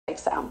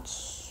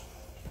count.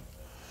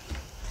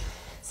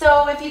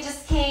 So if you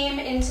just came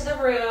into the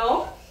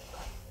room,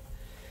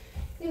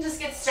 you can just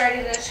get started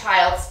in a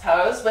child's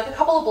pose with a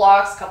couple of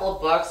blocks, a couple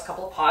of books, a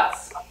couple of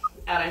pots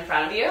out in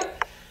front of you.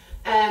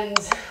 And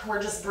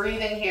we're just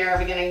breathing here,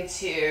 beginning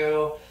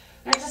to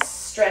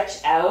just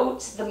stretch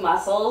out the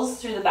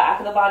muscles through the back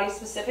of the body,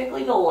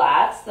 specifically the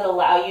lats that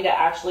allow you to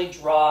actually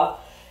draw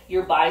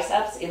your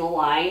biceps in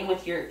line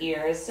with your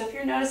ears. So if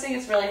you're noticing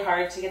it's really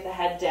hard to get the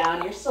head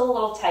down, you're still a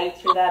little tight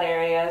through that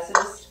area. So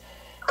just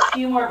a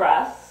few more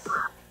breaths.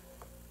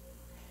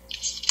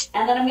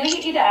 And then I'm going to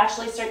get you to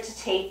actually start to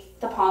take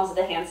the palms of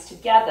the hands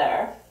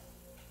together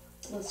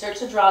and start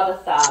to draw the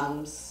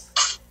thumbs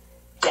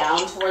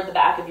down toward the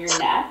back of your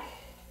neck.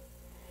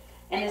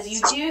 And as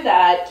you do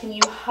that, can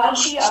you hug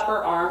the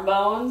upper arm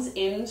bones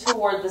in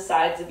toward the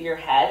sides of your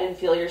head and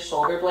feel your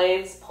shoulder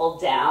blades pull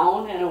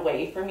down and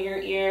away from your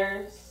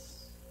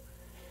ears?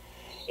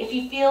 If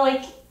you feel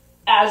like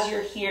as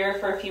you're here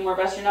for a few more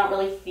breaths, you're not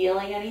really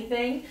feeling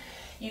anything,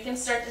 you can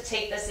start to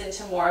take this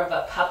into more of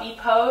a puppy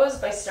pose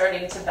by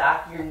starting to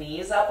back your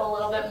knees up a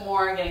little bit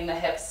more, getting the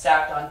hips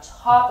stacked on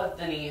top of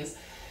the knees,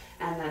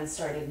 and then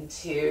starting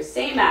to,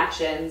 same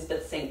actions,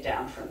 but sink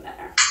down from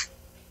there.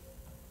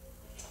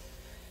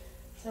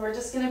 So we're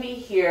just going to be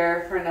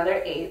here for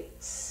another 8.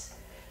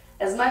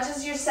 As much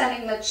as you're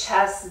sending the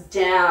chest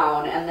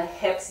down and the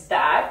hips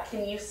back,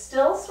 can you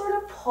still sort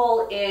of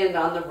pull in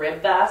on the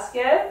rib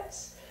basket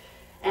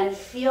and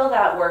feel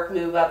that work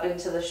move up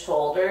into the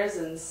shoulders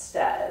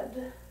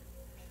instead?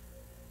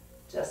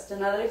 Just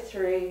another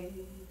 3.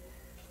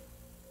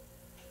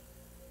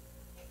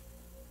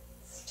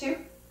 It's 2.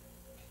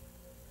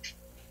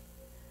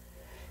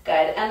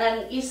 Good. And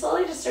then you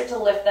slowly just start to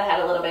lift the head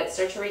a little bit,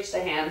 start to reach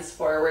the hands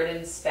forward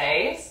in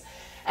space.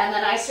 And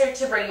then I start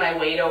to bring my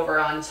weight over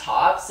on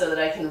top so that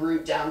I can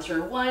root down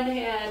through one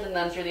hand and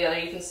then through the other.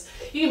 You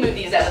can move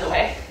these out of the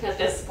way at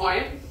this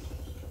point.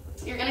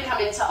 You're going to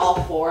come into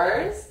all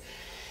fours.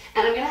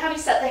 And I'm going to have you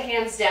set the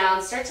hands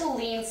down, start to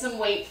lean some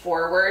weight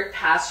forward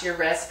past your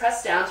wrist,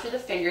 press down through the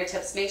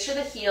fingertips, make sure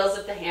the heels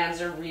of the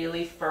hands are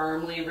really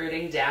firmly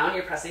rooting down.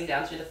 You're pressing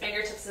down through the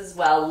fingertips as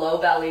well, low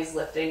belly's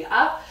lifting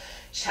up,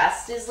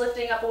 chest is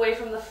lifting up away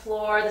from the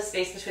floor, the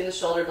space between the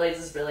shoulder blades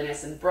is really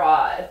nice and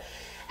broad.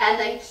 And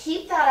then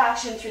keep that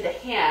action through the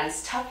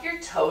hands, tuck your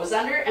toes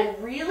under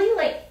and really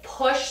like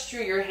push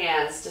through your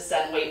hands to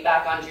send weight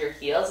back onto your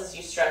heels as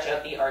you stretch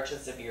out the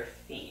arches of your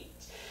feet.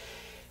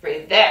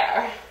 Breathe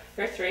there.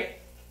 For 3.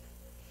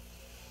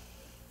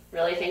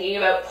 Really thinking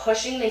about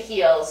pushing the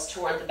heels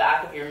toward the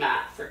back of your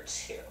mat for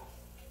 2.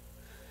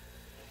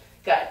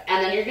 Good.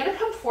 And then you're going to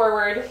come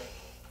forward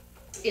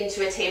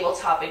into a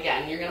tabletop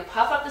again. You're going to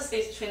puff up the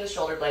space between the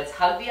shoulder blades,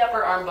 hug the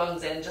upper arm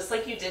bones in, just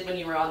like you did when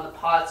you were on the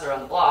pods or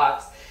on the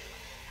blocks.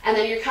 And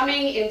then you're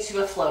coming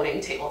into a floating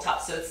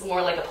tabletop. So it's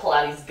more like a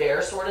Pilates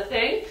bear sort of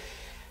thing.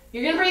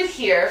 You're going to breathe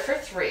here for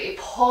 3.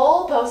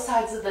 Pull both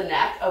sides of the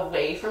neck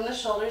away from the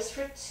shoulders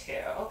for 2.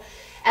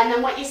 And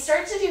then what you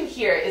start to do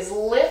here is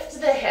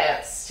lift the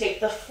hips, take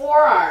the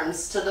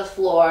forearms to the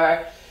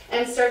floor,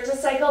 and start to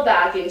cycle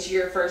back into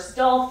your first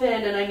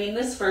dolphin. And I mean,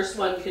 this first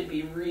one could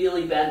be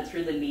really bent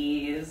through the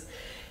knees.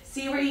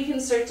 See where you can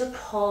start to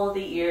pull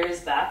the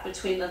ears back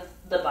between the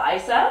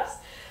biceps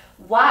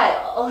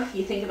while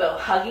you think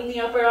about hugging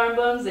the upper arm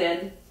bones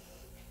in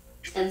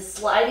and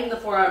sliding the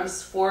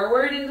forearms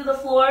forward into the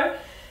floor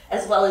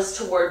as well as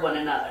toward one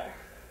another.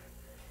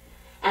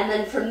 And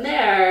then from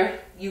there,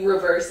 you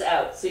reverse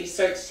out. So you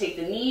start to take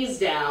the knees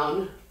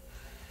down,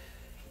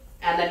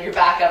 and then you're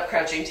back up,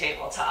 crouching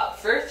tabletop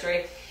for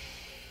 3.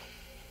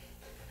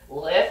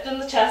 Lift in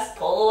the chest,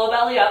 pull the low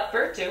belly up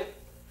for 2.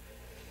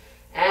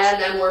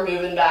 And then we're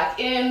moving back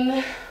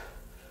in,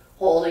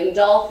 holding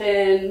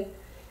dolphin,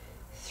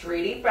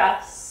 3 deep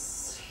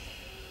breaths.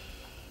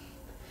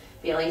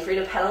 Feeling free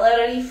to pedal out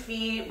any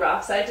feet,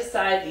 rock side to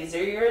side. These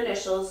are your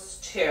initials,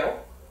 2.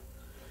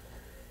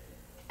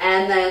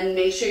 And then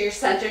make sure you're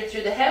centered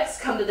through the hips,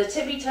 come to the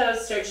tippy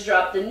toes, start to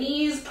drop the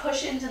knees,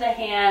 push into the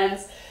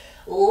hands,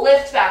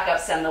 lift back up,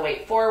 send the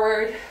weight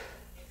forward.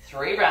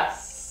 3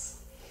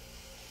 breaths.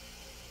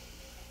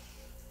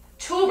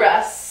 2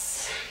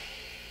 breaths.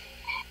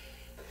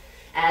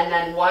 And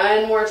then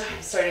one more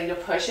time, starting to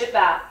push it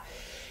back.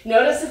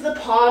 Notice if the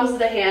palms of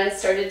the hands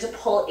started to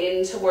pull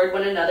in toward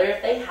one another.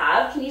 If they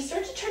have, can you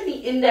start to turn the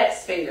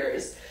index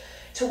fingers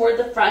toward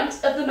the front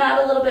of the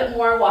mat a little bit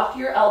more, walk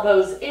your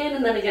elbows in,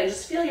 and then again,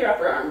 just feel your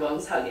upper arm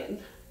bones hugging.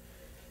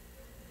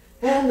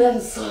 And then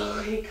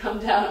slowly come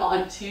down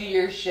onto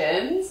your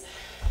shins.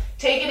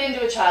 Take it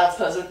into a child's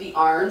pose with the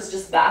arms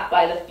just back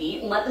by the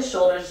feet and let the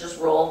shoulders just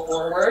roll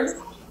forward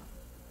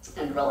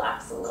and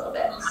relax a little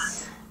bit.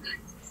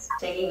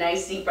 Taking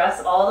nice deep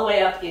breaths all the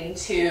way up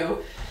into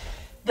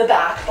the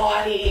back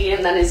body,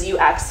 and then as you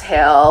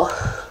exhale,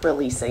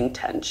 releasing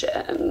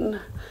tension.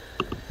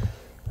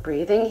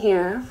 Breathing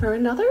here for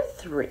another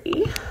 3.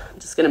 I'm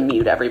just going to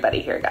mute everybody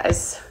here,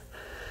 guys.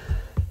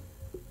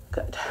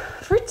 Good.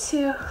 For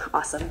 2.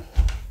 Awesome.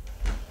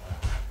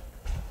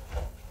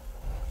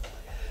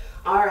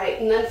 All right,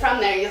 and then from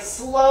there, you'll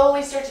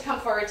slowly start to come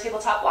forward,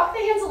 tabletop. Walk the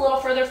hands a little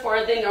further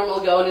forward than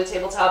normally go into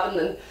tabletop, and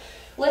then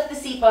lift the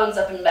seat bones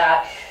up and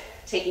back,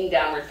 taking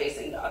downward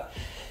facing dog.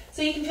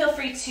 So you can feel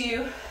free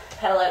to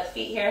pedal out the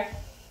feet here.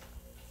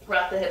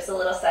 Rock the hips a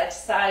little side to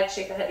side,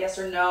 shake the head yes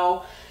or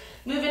no.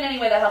 Move in any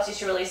way that helps you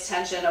to release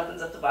tension,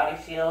 opens up the body,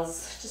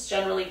 feels just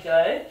generally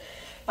good.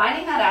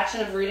 Finding that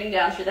action of rooting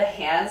down through the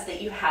hands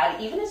that you had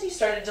even as you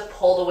started to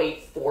pull the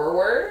weight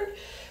forward.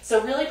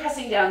 So really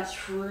pressing down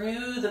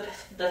through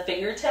the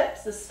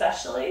fingertips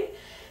especially.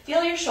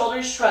 Feel your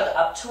shoulders shrug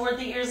up toward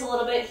the ears a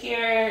little bit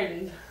here.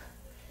 And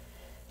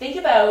think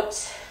about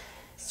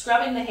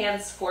scrubbing the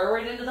hands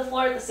forward into the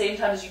floor at the same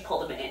time as you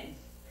pull them in.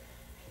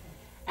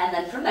 And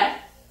then from there,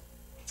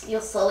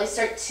 you'll slowly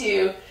start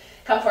to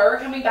come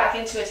forward, coming back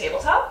into a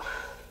tabletop.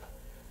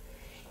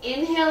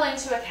 Inhale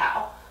into a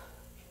cow.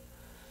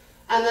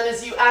 And then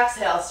as you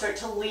exhale, start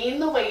to lean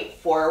the weight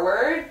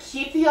forward.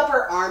 Keep the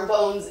upper arm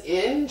bones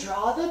in.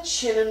 Draw the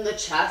chin and the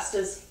chest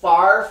as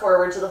far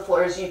forward to the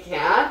floor as you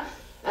can.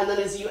 And then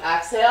as you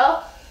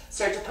exhale,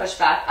 start to push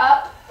back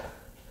up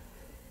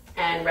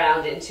and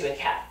round into a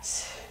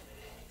cat.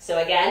 So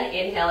again,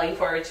 inhaling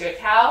forward to a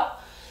cow.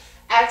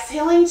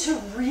 Exhaling to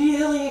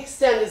really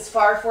extend as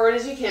far forward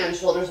as you can,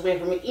 shoulders away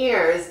from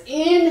ears.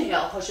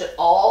 Inhale, push it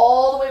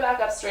all the way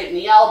back up, straighten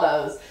the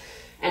elbows.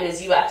 And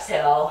as you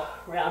exhale,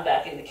 round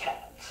back into cat.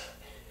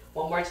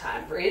 One more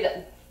time, breathe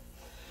in.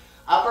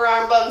 Upper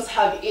arm bones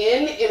hug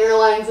in, inner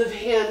lines of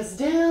hands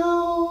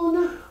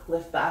down.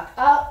 Lift back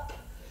up,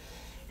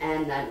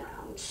 and then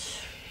round.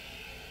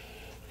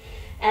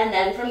 And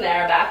then from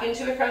there, back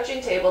into a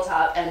crouching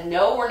tabletop. And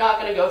no, we're not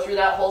gonna go through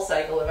that whole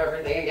cycle of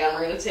everything again.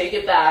 We're gonna take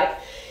it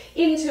back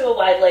into a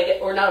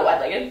wide-legged, or not a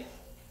wide-legged,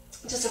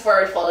 just a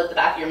forward fold at the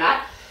back of your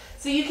mat.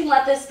 So you can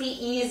let this be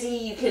easy.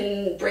 You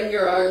can bring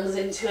your arms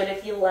into it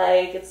if you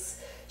like.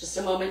 It's just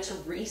a moment to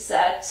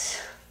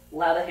reset.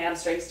 Allow the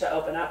hamstrings to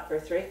open up for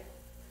 3,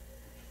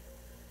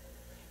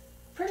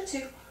 for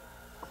 2.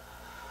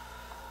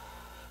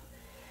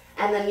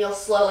 And then you'll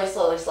slowly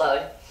start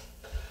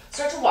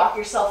to walk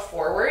yourself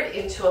forward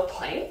into a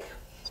plank.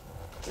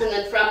 And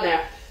then from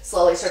there,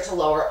 slowly start to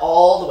lower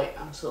all the way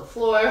down to the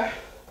floor.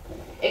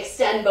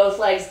 Extend both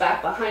legs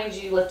back behind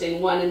you,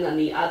 lifting one and then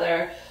the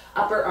other.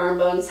 Upper arm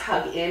bones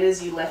hug in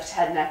as you lift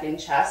head, neck, and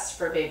chest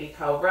for baby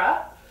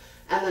cobra.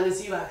 And then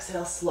as you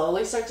exhale,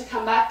 slowly start to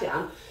come back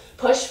down.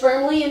 Push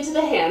firmly into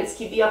the hands.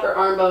 Keep the upper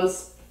arm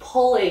bones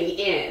pulling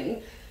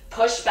in.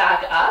 Push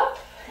back up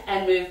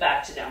and move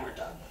back to downward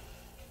dog.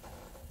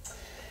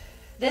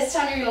 This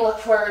time you're going to look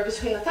forward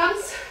between the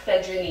thumbs,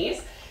 bend your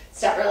knees.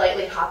 Step or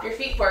lightly hop your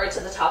feet forward to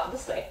the top of the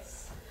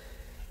space.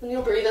 Then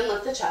you'll breathe in,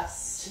 lift the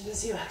chest. And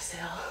as you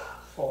exhale,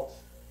 fold.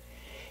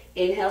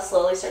 Inhale,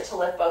 slowly start to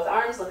lift both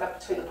arms, look up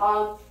between the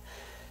palms.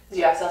 As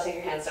you exhale, take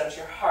your hands down to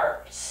your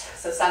heart.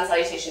 So sun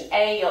salutation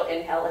A, you'll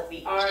inhale, lift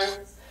the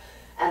arms.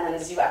 And then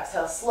as you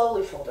exhale,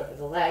 slowly fold over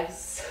the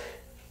legs.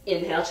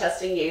 Inhale,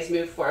 chest and gaze,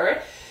 move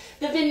forward.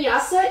 The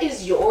vinyasa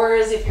is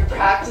yours if you're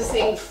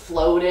practicing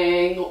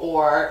floating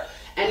or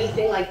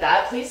anything like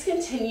that. Please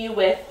continue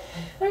with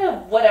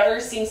whatever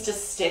seems to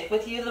stick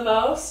with you the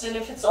most. And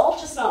if it's all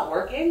just not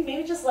working,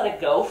 maybe just let it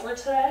go for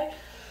today.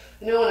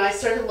 You know, when I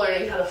started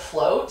learning how to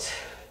float,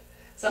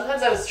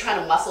 sometimes I was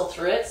trying to muscle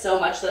through it so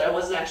much that I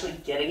wasn't actually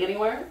getting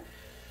anywhere.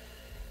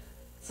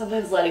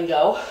 Sometimes letting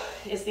go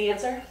is the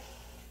answer.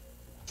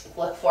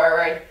 Look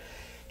forward,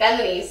 bend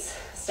the knees,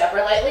 step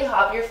or lightly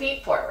hop your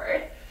feet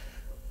forward.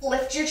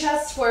 Lift your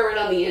chest forward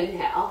on the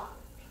inhale.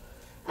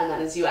 And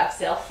then as you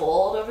exhale,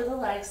 fold over the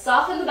legs.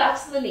 Soften the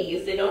backs of the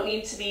knees. They don't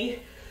need to be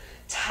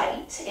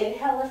tight.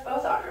 Inhale, lift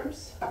both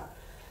arms.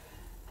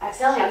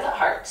 Exhale, hands at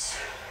heart.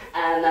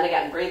 And then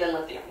again, breathe in,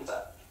 lift the arms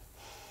up.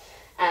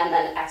 And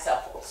then exhale,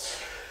 fold.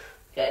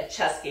 Good,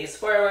 chest gaze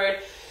forward.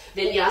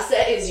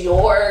 Vinyasa is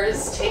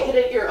yours. Take it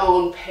at your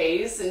own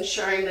pace,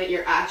 ensuring that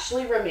you're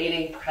actually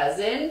remaining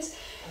present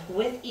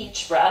with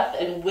each breath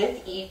and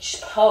with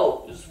each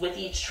pose, with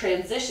each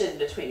transition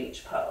between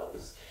each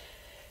pose.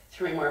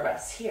 3 more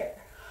breaths here.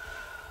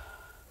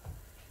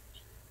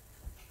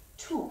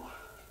 2.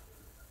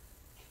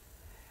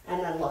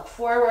 And then look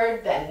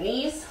forward, bend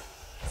knees.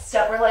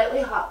 Step or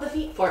lightly hop the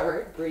feet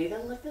forward. Breathe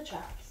and lift the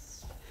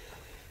chest.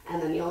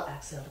 And then you'll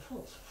exhale to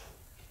fold.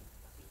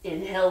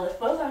 Inhale, lift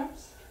both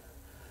arms.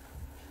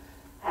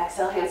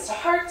 Exhale, hands to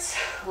heart.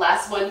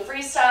 Last one,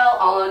 freestyle,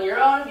 all on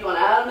your own. If you want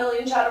to add a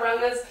million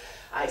chaturangas,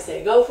 I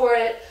say go for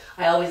it.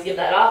 I always give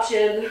that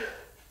option.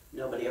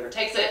 Nobody ever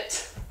takes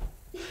it.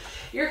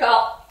 Your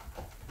call.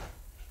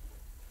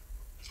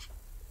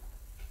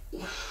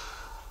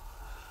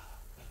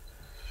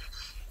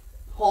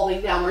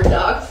 Holding downward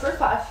dog for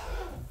 5.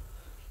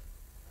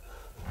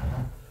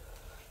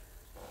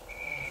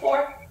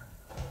 4.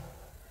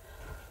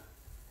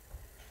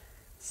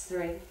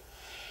 3.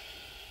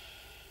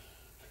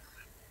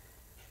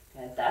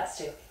 Good, that's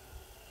 2.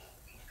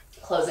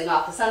 Closing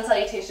off the sun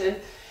salutation.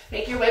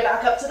 Make your way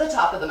back up to the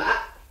top of the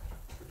mat.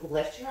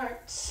 Lift your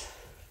heart.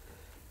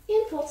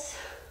 And fold.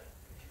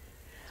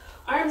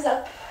 Arms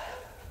up.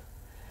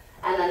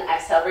 And then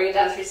exhale, bring it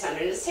down through center.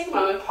 Just take a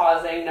moment,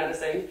 pausing,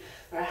 noticing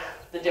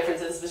the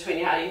differences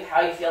between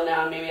how you feel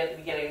now and maybe at the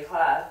beginning of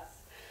class.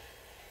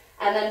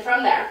 And then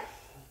from there,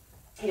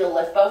 you'll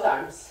lift both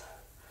arms.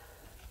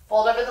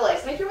 Fold over the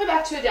legs. Make your way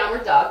back to a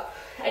downward dog.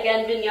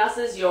 Again, vinyasa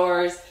is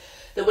yours.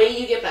 The way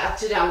you get back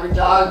to downward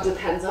dog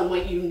depends on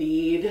what you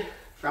need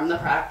from the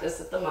practice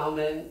at the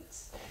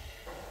moment.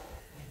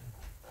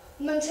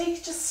 And then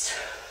take just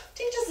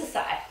a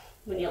sigh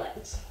when you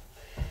land.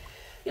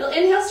 You'll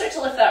inhale, start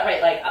to lift that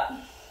right leg up.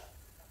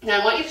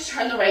 Now I want you to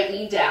turn the right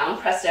knee down,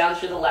 press down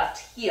through the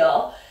left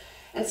heel,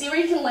 and see where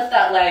you can lift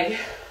that leg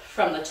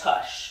from the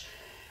tush.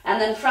 And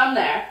then from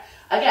there,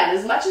 again,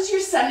 as much as you're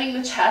sending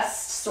the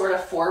chest sort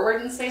of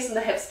forward in space and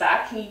the hips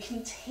back, can you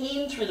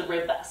contain through the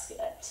rib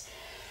basket?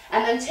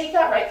 And then take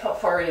that right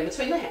foot forward in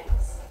between the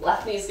hands.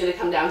 Left knee is going to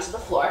come down to the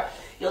floor.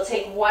 You'll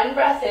take one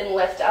breath in,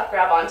 lift up,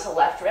 grab onto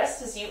left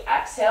wrist. As you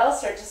exhale,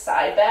 start to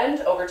side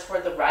bend over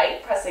toward the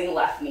right, pressing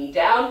left knee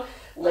down,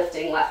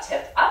 lifting left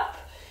hip up.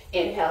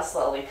 Inhale,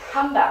 slowly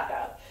come back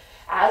up.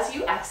 As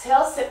you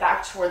exhale, sit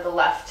back toward the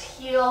left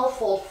heel,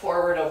 fold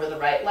forward over the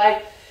right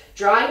leg,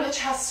 drawing the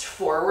chest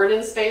forward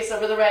in space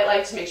over the right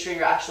leg to make sure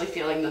you're actually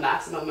feeling the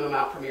maximum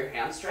amount from your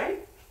hamstring.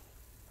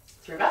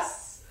 3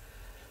 breaths.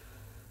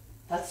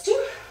 That's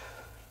 2.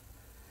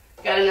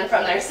 Good, and then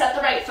from there, set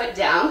the right foot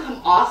down,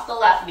 come off the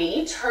left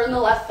knee, turn the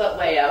left foot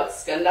way out,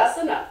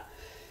 Skandasana.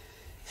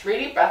 3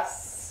 deep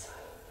breaths.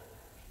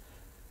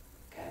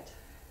 Good.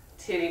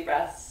 2 deep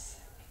breaths.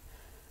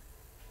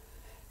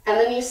 And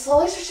then you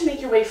slowly start to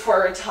make your way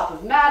forward, top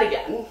of mat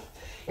again.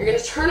 You're going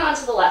to turn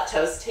onto the left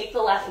toes, take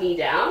the left knee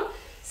down,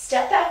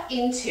 step back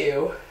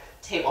into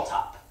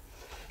tabletop.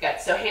 Good,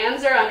 so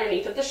hands are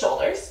underneath of the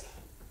shoulders.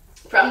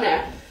 From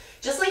there,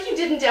 just like you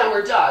did in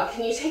downward dog,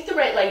 can you take the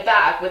right leg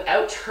back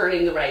without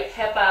turning the right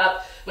hip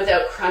up,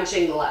 without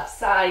crunching the left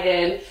side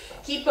in?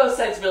 Keep both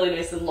sides really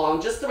nice and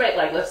long, just the right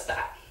leg lifts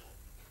back.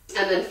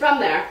 And then from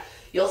there,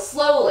 you'll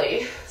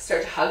slowly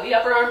start to hug the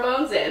upper arm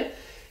bones in.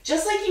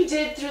 Just like you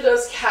did through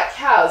those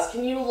cat-cows,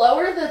 can you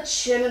lower the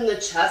chin and the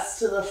chest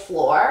to the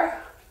floor?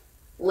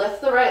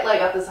 Lift the right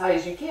leg up as high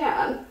as you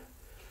can,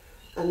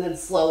 and then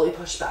slowly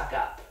push back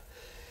up.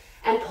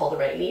 And pull the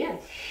right knee in.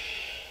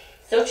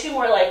 So 2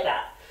 more like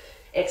that.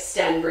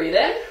 Extend, breathe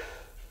in.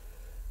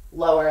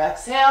 Lower,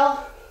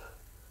 exhale.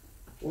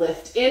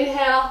 Lift,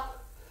 inhale.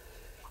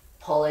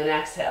 Pull in,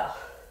 exhale.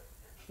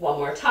 1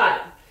 more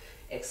time.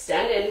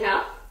 Extend,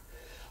 inhale.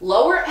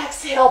 Lower,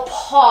 exhale,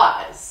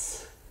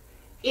 pause.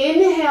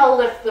 Inhale,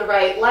 lift the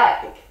right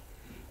leg.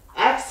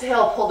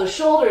 Exhale, pull the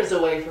shoulders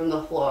away from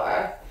the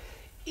floor.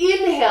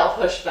 Inhale,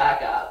 push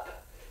back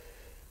up.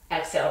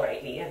 Exhale,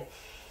 right knee in.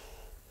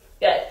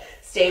 Good.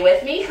 Stay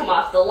with me. Come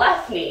off the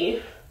left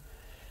knee.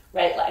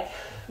 Right leg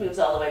moves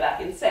all the way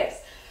back in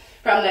space.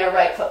 From there,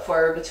 right foot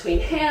forward between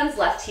hands,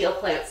 left heel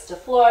plants to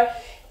floor.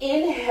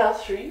 Inhale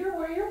through your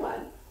warrior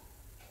 1.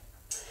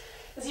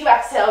 As you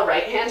exhale,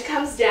 right hand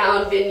comes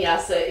down.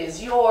 Vinyasa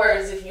is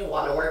yours. If you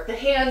want to work the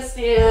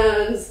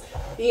handstands,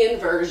 the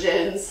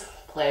inversions,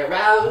 play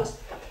around.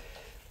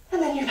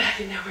 And then you're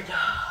back in downward dog.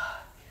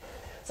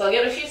 So I'll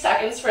give it a few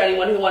seconds for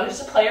anyone who wanted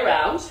to play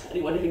around,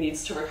 anyone who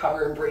needs to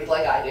recover and breathe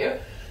like I do.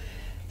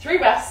 3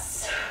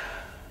 breaths.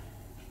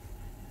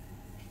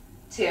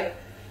 2.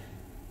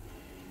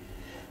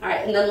 All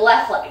right, and then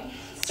left leg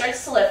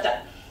starts to lift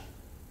up.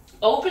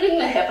 Opening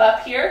the hip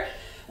up here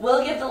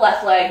will give the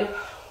left leg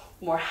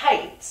more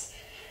height,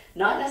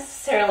 not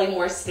necessarily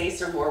more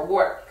space or more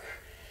work.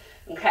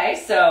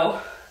 Okay,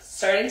 so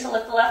starting to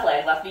lift the left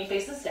leg, left knee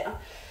faces down.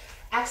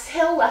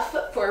 Exhale, left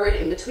foot forward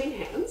in between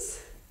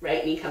hands,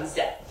 right knee comes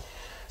down.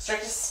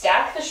 Start to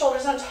stack the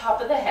shoulders on top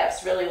of the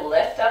hips, really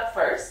lift up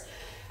first.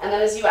 And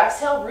then as you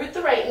exhale, root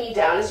the right knee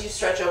down as you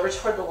stretch over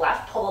toward the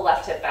left, pull the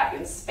left hip back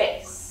in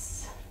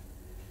space.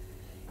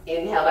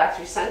 Inhale back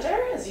through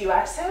center as you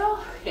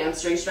exhale,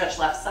 hamstring stretch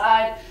left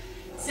side,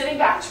 sitting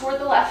back toward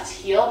the left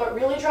heel, but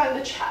really drawing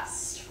the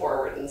chest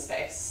forward in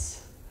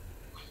space.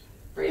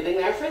 Breathing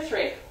there for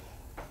 3.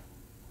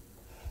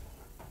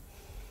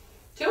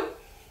 2. All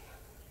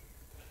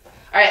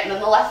right, and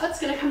then the left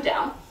foot's gonna come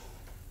down.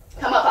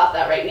 Come up off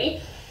that right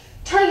knee,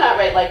 turn that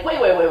right leg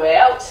way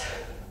out.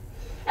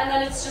 And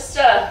then it's just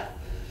a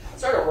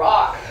sort of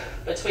rock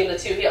between the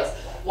 2 heels.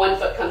 One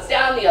foot comes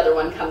down, the other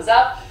one comes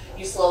up.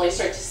 You slowly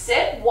start to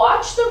sit.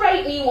 Watch the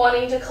right knee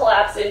wanting to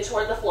collapse in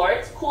toward the floor.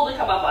 It's cool to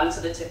come up onto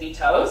the tippy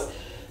toes.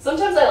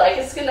 Sometimes I like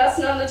a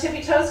Skandasana on the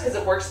tippy toes because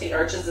it works the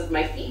arches of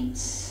my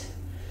feet.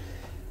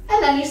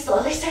 And then you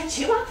slowly start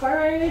to walk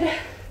forward.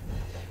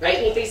 Right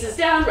knee faces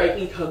down, right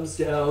knee comes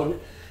down.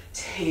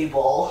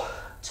 Table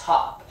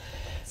top.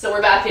 So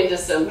we're back into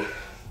some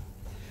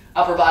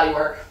upper body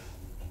work.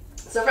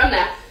 So from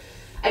that,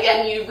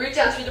 again, you root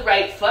down through the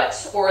right foot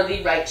or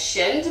the right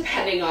shin,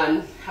 depending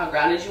on how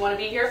grounded you want to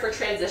be here. For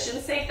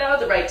transition's sake, though,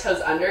 the right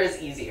toes under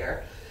is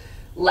easier.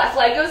 Left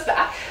leg goes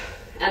back,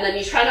 and then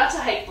you try not to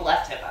hike the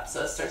left hip up,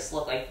 so it starts to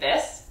look like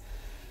this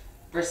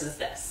versus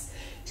this.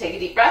 Take a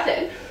deep breath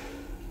in.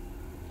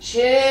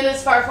 Chin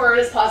as far forward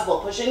as possible.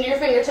 Push into your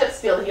fingertips,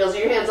 feel the heels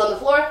of your hands on the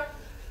floor.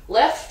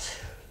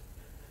 Lift,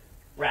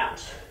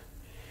 round.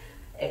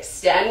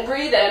 Extend,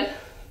 breathe in.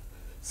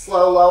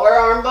 Slow, lower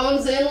arm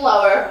bones in,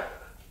 lower.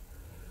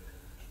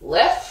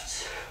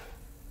 Lift,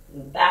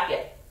 back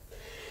in.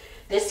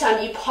 This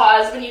time you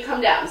pause when you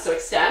come down, so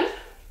extend.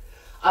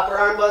 Upper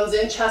arm bones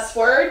in, chest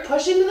forward,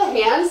 push into the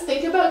hands.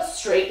 Think about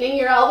straightening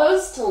your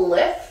elbows to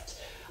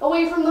lift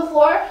away from the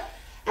floor,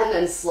 and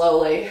then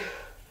slowly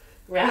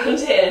round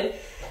in, and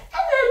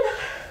then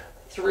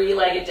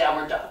three-legged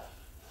downward dog.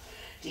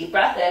 Deep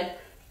breath in.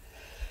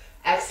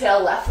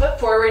 Exhale, left foot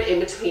forward, in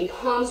between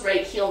palms,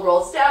 right heel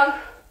rolls down.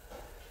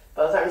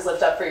 Both arms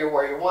lift up for your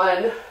warrior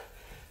one.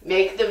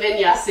 Make the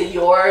vinyasa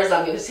yours.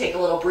 I'm going to take a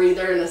little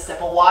breather and a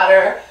sip of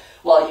water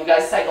while you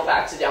guys cycle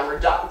back to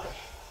downward dog.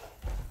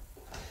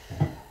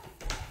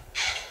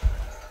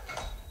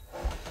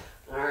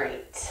 All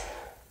right.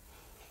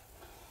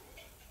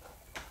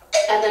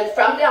 And then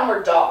from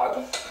downward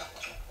dog,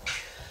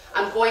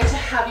 I'm going to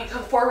have you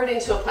come forward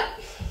into a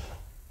plank.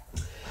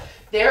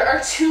 There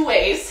are two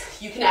ways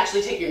you can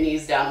actually take your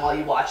knees down while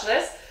you watch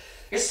this.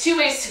 There's two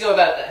ways to go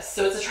about this.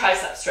 So it's a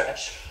tricep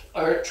stretch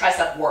or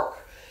tricep work.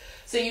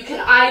 So you can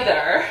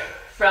either,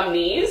 from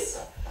knees,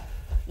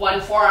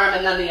 one forearm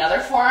and then the other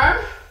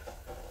forearm,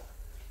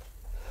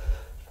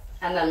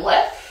 and then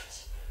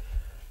lift,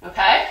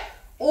 okay?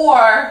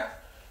 Or,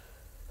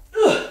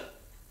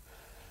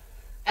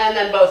 and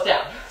then both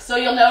down. So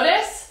you'll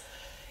notice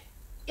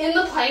in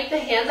the plank, the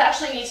hands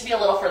actually need to be a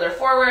little further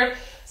forward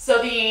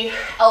so the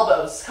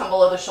elbows come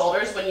below the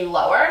shoulders when you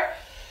lower.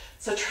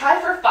 So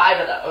try for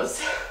 5 of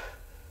those.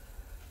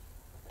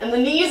 And the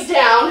knees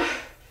down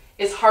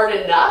is hard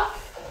enough.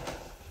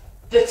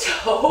 The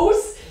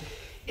toes,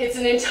 it's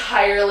an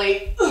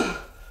entirely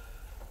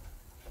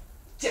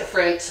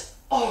different,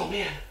 oh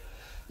man,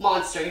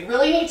 monster. You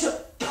really need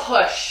to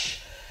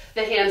push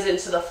the hands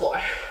into the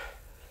floor.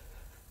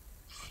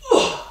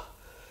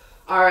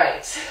 All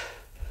right.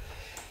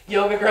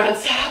 Yoga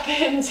grunts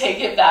happen. Take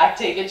it back.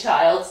 Take a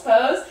child's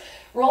pose.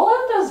 Roll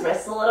out those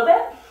wrists a little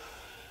bit.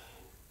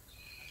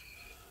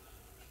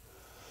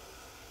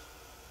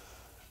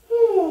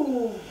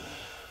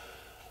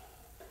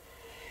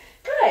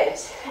 Good.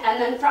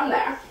 And then from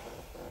there,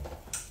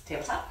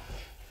 tabletop.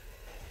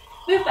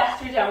 Move back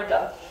through downward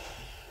dog.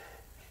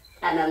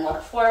 And then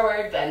look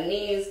forward, bend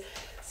knees,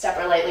 step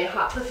or lightly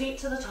hop the feet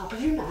to the top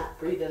of your mat.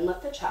 Breathe in,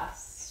 lift the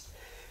chest.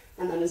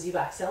 And then as you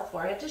exhale,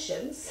 forehead to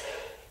shins.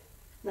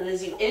 Then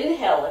as you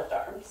inhale, lift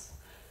arms.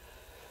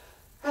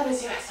 And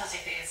as you exhale,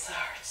 take the hands to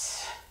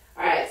heart.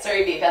 All right,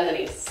 sorry, B, bend the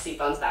knees, seat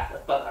bones back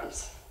with both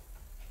arms.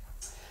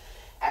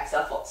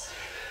 Exhale, fold.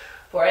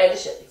 Forehead to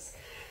shins.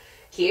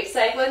 Keep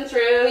cycling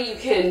through. You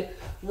can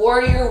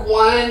warrior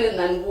one and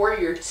then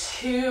warrior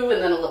two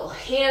and then a little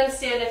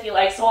handstand if you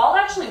like. So I'll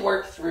actually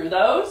work through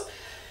those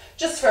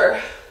just for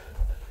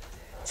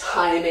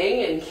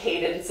timing and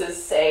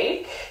cadence's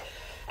sake.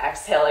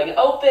 Exhaling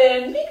open.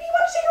 Maybe you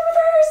want to take a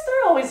reverse.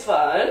 They're always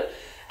fun.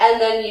 And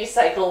then you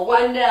cycle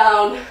one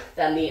down,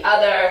 then the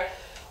other.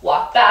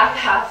 Walk back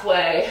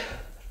halfway.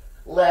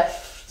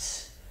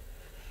 Lift.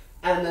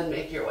 And then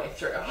make your way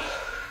through.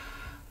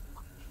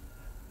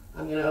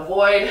 I'm going to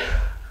avoid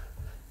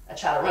a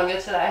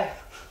chaturanga today.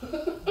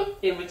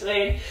 In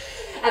between.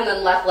 And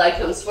then left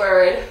leg comes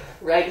forward.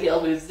 Right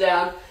heel moves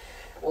down.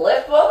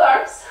 Lift both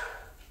arms.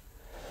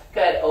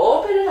 Good.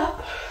 Open it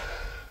up.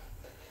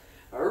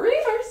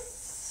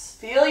 Reverse.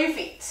 Feel your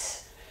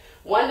feet.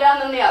 One down,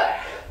 then the other.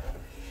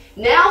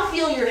 Now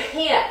feel your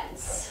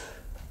hands.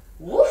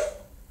 Woof.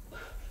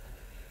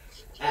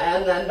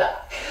 And then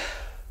back.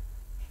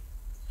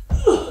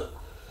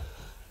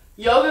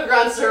 Yoga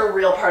grunts are a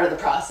real part of the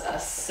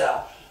process,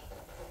 so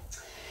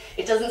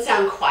it doesn't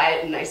sound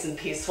quiet and nice and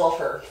peaceful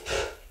for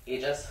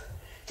ages.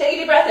 Take a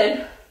deep breath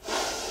in.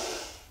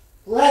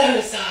 Let out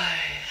a sigh.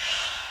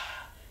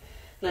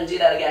 And then do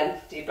that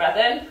again. Deep breath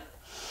in.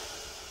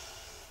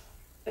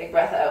 Big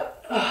breath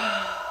out.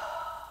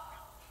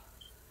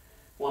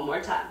 One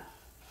more time.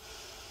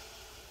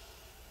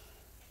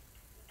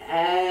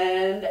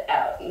 And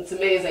out. And it's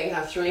amazing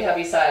how 3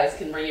 heavy sighs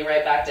can bring you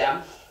right back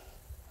down.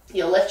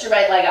 You'll lift your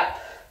right leg up.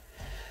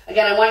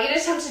 Again, I want you to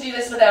attempt to do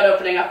this without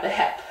opening up the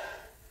hip.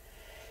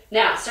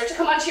 Now, start to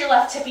come onto your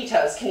left tippy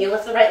toes. Can you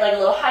lift the right leg a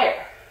little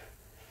higher?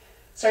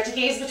 Start to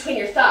gaze between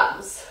your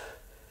thumbs.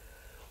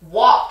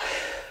 Walk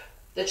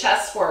the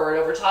chest forward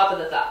over top of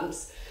the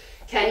thumbs.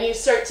 Can you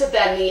start to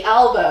bend the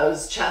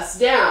elbows, chest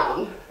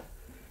down,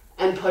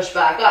 and push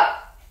back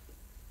up?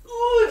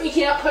 Ooh, if you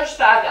can't push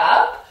back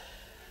up,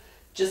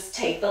 just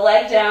take the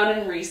leg down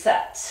and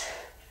reset.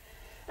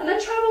 And then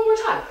try one more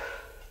time.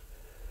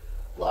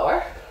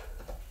 Lower.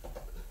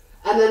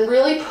 And then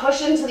really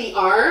push into the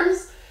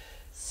arms.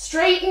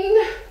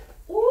 Straighten.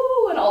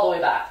 Ooh, and all the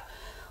way back.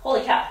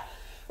 Holy cow.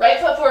 Right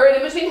foot forward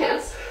in between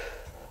hands.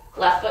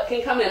 Left foot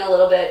can come in a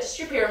little bit. Just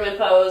your pyramid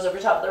pose over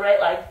top of the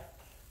right leg.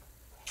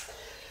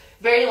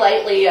 Very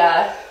lightly,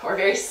 or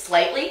very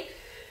slightly,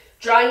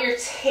 drawing your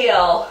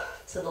tail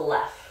to the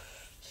left.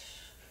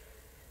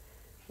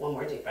 One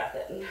more deep breath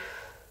in.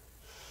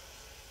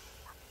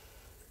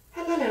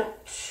 And then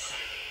out.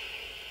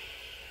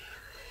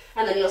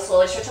 And then you'll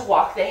slowly start to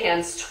walk the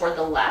hands toward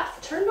the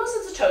left. Turn most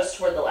of the toes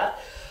toward the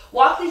left.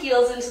 Walk the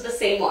heels into the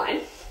same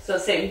line. So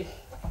same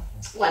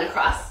line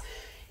across.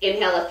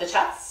 Inhale, lift the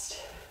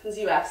chest. As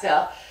you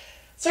exhale,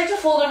 start to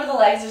fold over the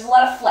legs. There's a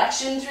lot of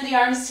flexion through the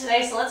arms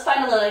today, so let's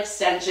find a little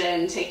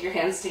extension. Take your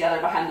hands together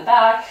behind the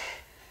back.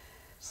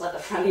 Just let the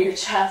front of your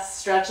chest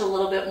stretch a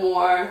little bit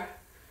more.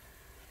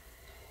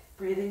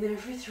 Breathing there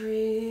for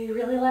 3.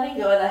 Really letting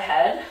go of the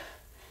head.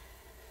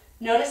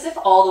 Notice if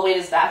all the weight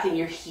is back in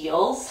your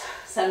heels.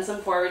 Send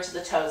some forward to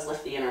the toes.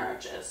 Lift the inner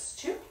arches.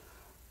 2.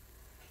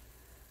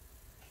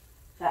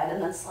 Good,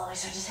 and then slowly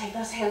start to take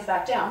those hands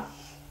back down.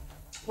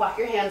 Walk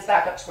your hands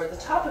back up toward the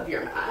top of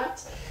your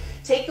mat.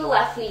 Take the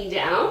left knee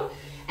down,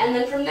 and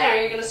then from there,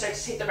 you're gonna start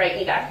to take the right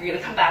knee back. You're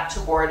gonna come back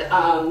toward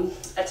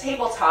a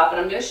tabletop, and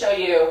I'm gonna show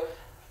you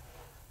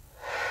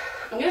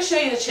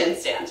the chin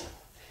stand.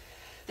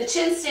 The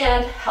chin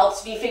stand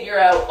helps me figure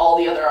out all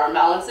the other arm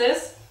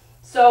balances.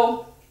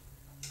 So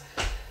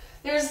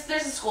there's a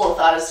school of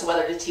thought as to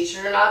whether to teach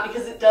it or not,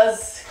 because it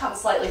does come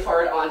slightly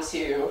forward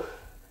onto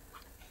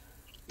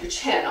your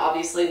chin,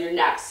 obviously, and your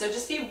neck. So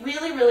just be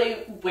really,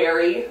 really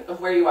wary of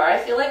where you are. I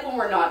feel like when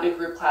we're not in a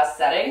group class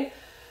setting,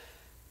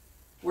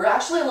 we're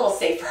actually a little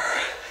safer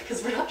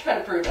because we're not trying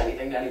to prove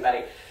anything to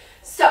anybody.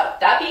 So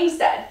that being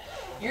said,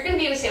 you're going to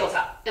be in a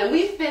tabletop, and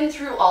we've been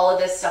through all of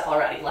this stuff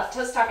already. Left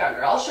toes tuck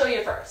under. I'll show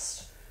you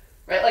first.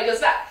 Right leg goes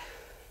back.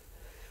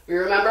 We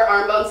remember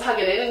arm bones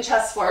hugging in and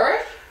chest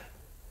forward.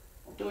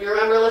 Do we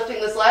remember lifting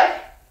this leg?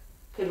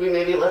 Could we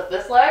maybe lift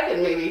this leg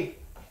and maybe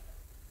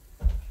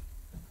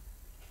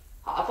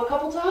hop a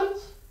couple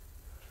times?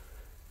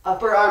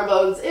 Upper arm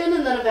bones in,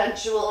 and then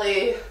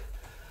eventually,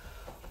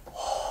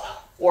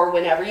 or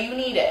whenever you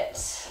need it,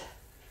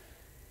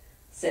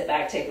 sit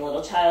back, take a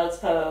little child's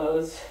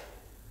pose,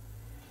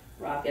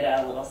 rock it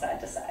out a little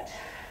side to side.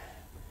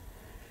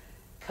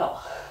 Cool.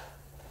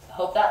 I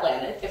hope that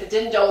landed. If it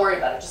didn't, don't worry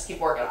about it. Just keep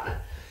working on it.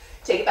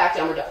 Take it back,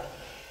 downward dog.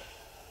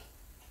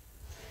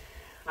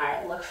 All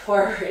right, look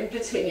forward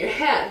between your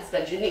hands,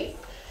 bend your knees.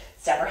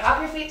 Step or hop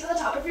your feet to the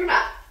top of your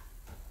mat.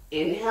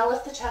 Inhale,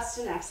 lift the chest,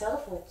 and exhale to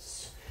fold.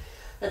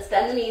 Let's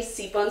bend the knees,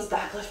 seat bones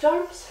back, lift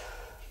arms.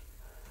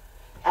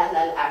 And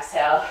then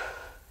exhale,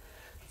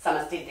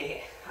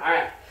 Samastiti. All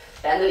right,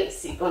 bend the knees,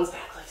 seat bones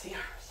back, lift the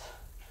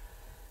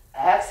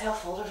arms. Exhale,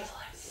 fold over the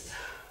legs.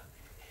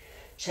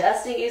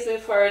 Chest and gaze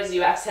move forward as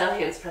you exhale,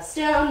 hands press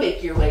down,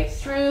 make your way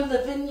through.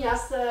 The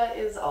vinyasa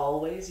is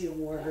always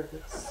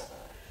yours.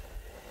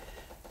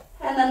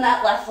 And then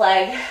that left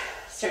leg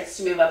starts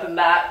to move up and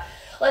back.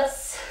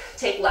 Let's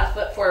take left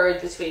foot forward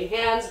between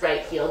hands,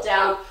 right heel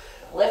down.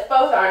 Lift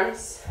both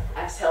arms.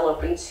 Exhale,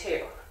 open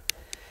 2.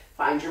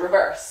 Find your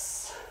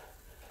reverse.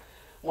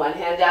 One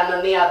hand down,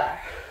 then the other.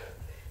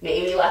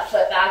 Maybe left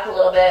foot back a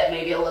little bit,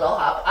 maybe a little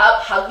hop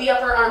up. Hug the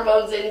upper arm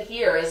bones in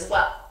here as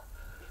well.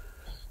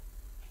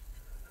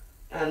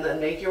 And then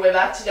make your way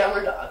back to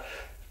downward dog.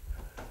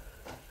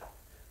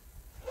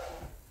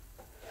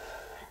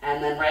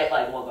 And then right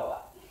leg will go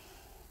up.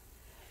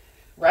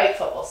 Right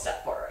foot will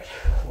step forward.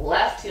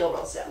 Left heel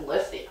rolls down.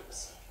 Lift the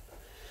arms.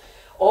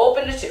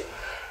 Open to 2.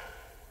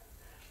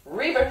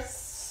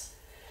 Reverse.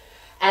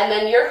 And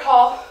then your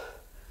call.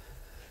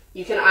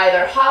 You can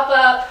either hop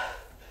up.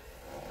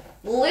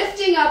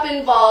 Lifting up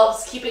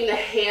involves keeping the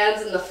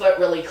hands and the foot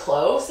really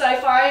close, I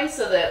find,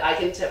 so that I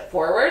can tip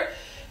forward.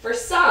 For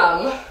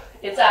some,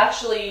 it's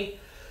actually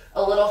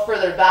a little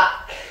further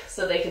back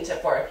so they can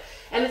tip forward.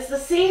 And it's the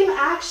same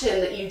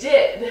action that you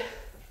did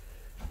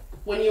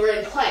when you were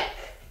in plank.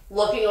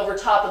 Looking over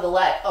top of the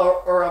leg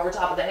or over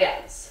top of the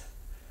hands.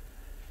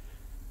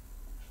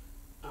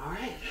 All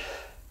right.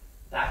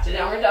 Back to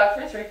downward dog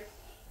for 3.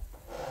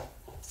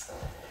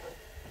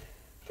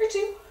 For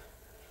 2.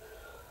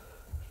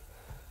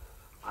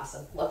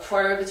 Awesome. Look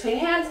forward between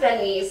hands,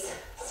 bend knees,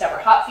 step or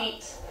hop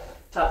feet,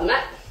 top of the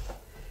mat.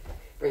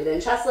 Breathe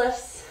in, chest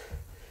lifts.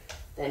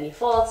 Then you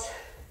fold.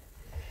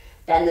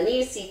 Bend the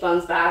knees, seat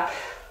bones back,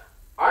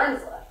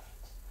 arms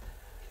lift.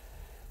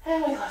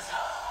 And we close.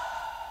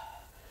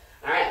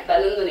 All right,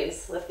 bend in the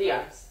knees, lift the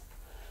arms.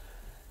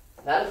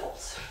 Then fold.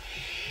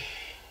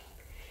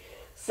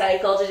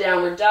 Cycle to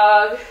downward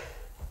dog,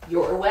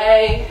 your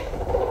way.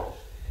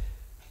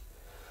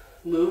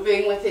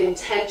 Moving with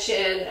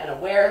intention and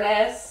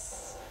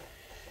awareness.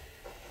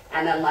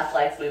 And then left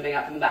leg's moving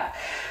up and back.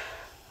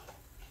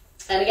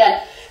 And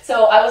again,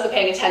 so I wasn't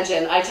paying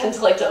attention. I tend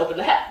to like to open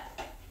the head.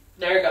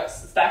 There it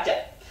goes, it's back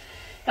down.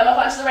 Come up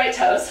onto the right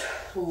toes,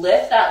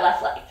 lift that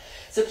left leg.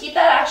 So keep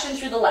that action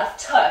through the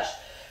left touch.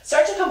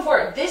 Start to come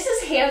forward. This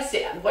is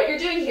handstand. What you're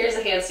doing here is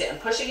a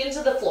handstand. Pushing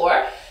into the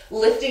floor,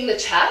 lifting the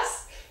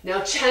chest.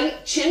 Now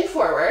chin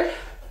forward,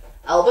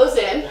 elbows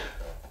in,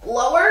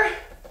 lower,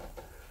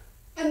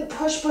 and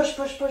push, push,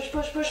 push, push,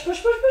 push, push, push,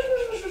 push, push,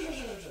 push, push, push,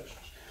 push, push, push.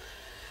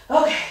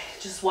 Okay,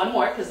 just one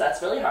more because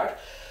that's really hard.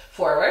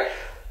 Forward,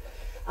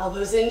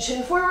 elbows in,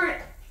 chin forward.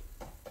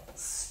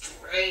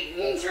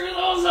 Straighten through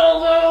those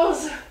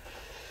elbows.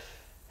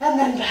 And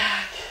then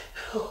back.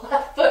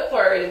 Left foot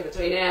forward in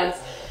between hands.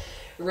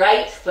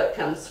 Right foot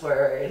comes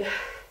forward.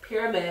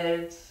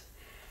 Pyramid.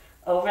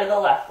 over the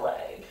left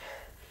leg.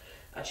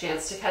 A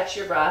chance to catch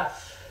your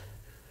breath.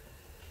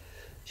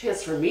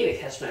 Chance for me to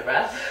catch my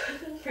breath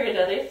for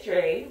another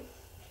 3.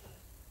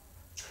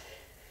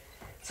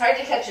 It's hard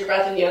to catch your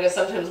breath in yoga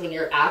sometimes when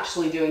you're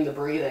actually doing the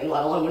breathing,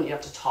 let alone when you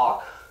have to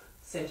talk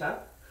at the same time.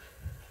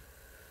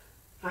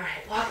 All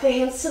right, walk the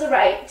hands to the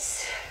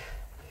right.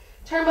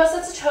 Turn both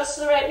sets of toes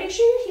to the right. Make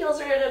sure your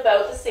heels are at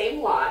about the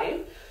same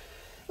line.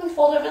 And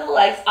fold over the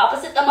legs,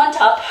 opposite them on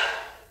top.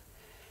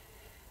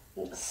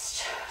 And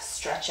just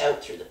stretch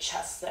out through the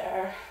chest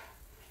there.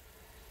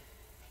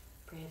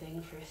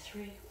 Breathing for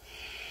 3.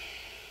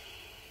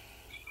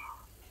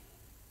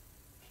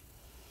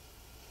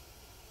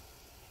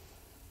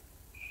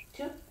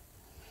 2.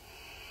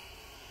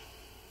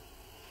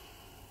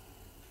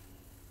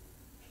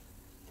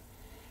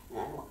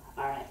 And 1.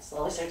 All right,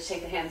 slowly start to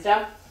take the hands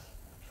down.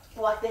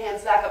 Walk the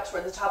hands back up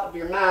toward the top of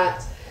your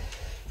mat.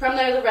 From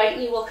there, the right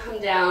knee will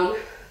come down.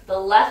 The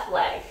left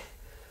leg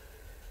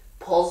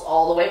pulls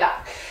all the way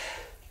back.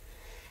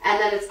 And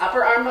then it's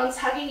upper arm bones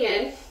hugging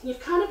in. You've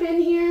kind of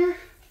been here,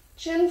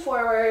 chin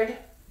forward.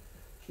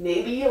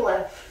 Maybe you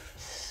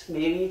lift.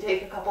 Maybe you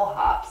take a couple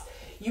hops.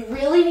 You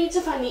really need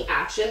to find the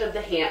action of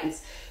the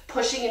hands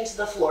pushing into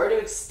the floor to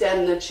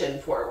extend the chin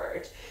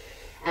forward.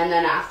 And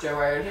then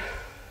afterward,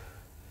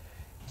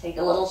 take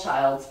a little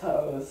child's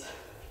pose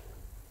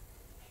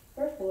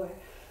for 4,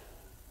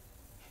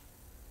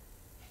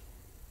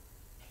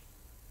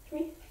 3,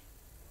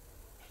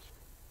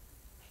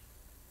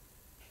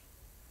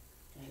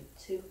 and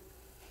 2.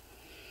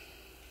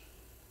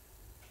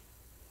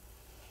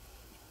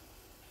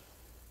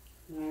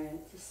 All right,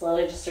 so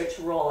slowly just start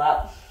to roll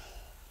up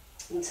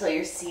until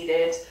you're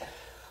seated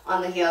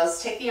on the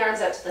heels. Take the arms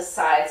out to the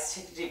sides.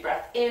 Take a deep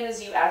breath in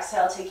as you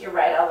exhale. Take your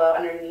right elbow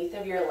underneath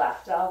of your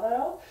left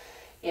elbow.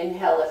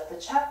 Inhale, lift the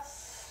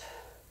chest.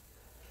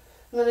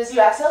 And then as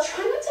you exhale,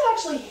 try not to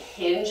actually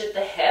hinge at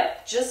the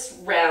hip, just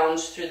round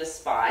through the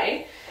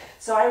spine.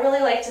 So I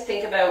really like to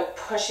think about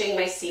pushing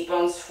my seat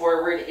bones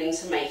forward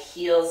into my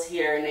heels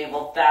here,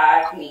 navel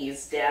back,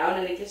 knees down,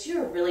 and it gives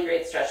you a really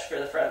great stretch for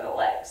the front of the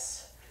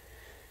legs.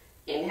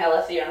 Inhale,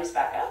 lift the arms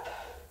back up.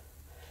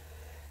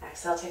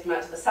 Exhale, take them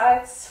out to the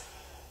sides.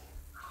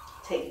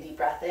 Take a deep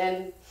breath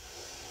in.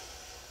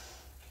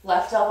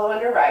 Left elbow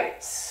under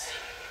right.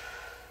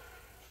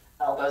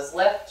 Elbows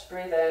lift,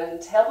 breathe in,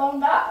 tailbone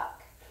back.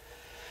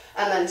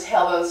 And then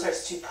tailbone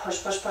starts to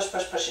push, push, push,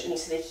 push, push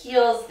into the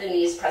heels. The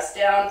knees press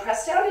down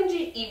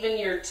into even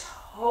your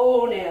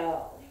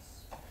toenails.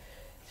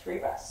 3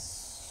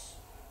 breaths.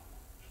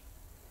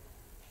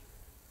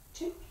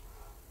 2. Good.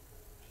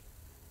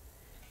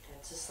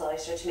 So slowly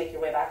start to make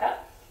your way back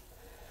up.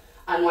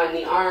 Unwind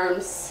the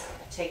arms.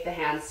 Take the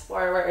hands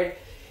forward.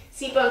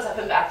 Seat bones up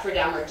and back for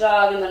downward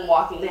dog, and then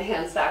walking the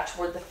hands back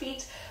toward the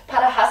feet.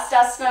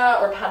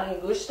 Padahastasana or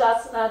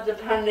Padangusthasana,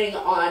 depending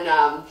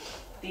on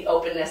the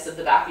openness of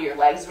the back of your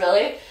legs,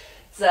 really.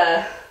 It's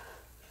a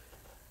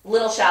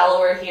little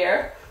shallower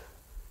here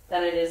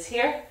than it is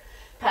here.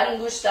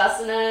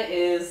 Padangusthasana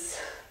is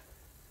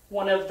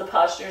one of the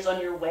postures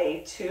on your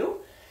way to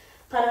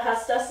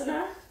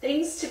Padahastasana.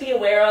 Things to be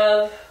aware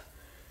of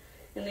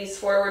in these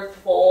forward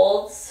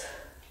folds.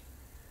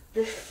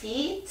 The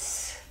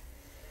feet.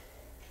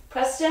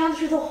 Press down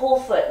through the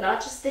whole foot,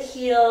 not just the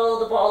heel,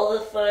 the ball of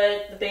the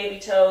foot, the baby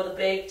toe, the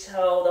big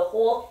toe, the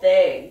whole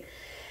thing.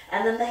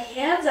 And then the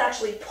hands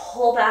actually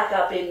pull back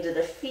up into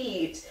the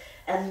feet,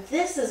 and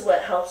this is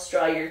what helps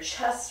draw your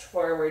chest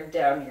forward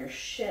down your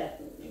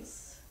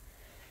shins.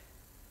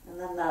 And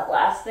then that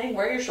last thing,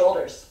 where are your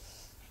shoulders?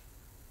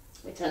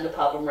 We tend to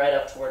pop them right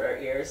up toward our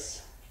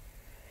ears.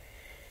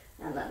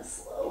 And then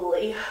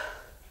slowly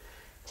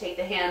take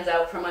the hands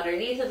out from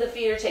underneath of the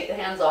feet or take the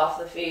hands off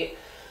the feet.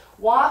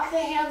 Walk the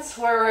hands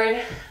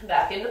forward,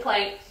 back into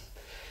plank.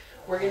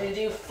 We're going to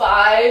do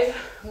 5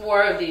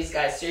 more of these,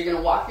 guys. So you're going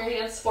to walk your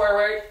hands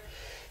forward.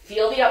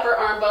 Feel the upper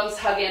arm bones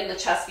hug in, the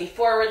chest be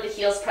forward, the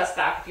heels press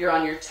back if you're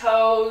on your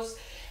toes.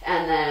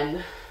 And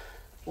then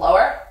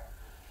lower.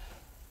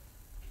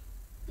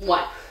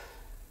 1.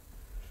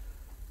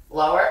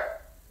 Lower.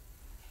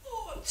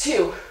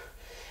 2.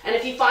 And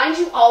if you find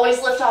you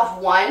always lift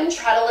off one,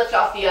 try to lift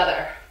off the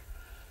other.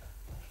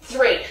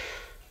 3.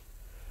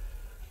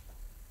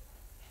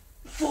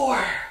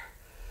 4.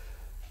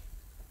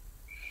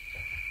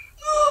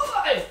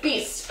 5.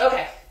 Beast.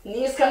 Okay,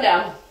 knees come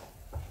down.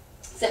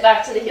 Sit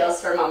back to the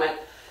heels for a moment.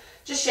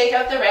 Just shake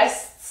out the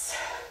wrists.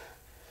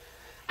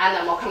 And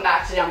then we'll come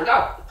back to downward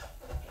dog.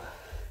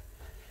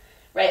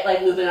 Right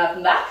leg moving up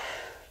and back.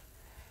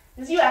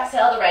 As you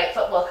exhale, the right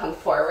foot will come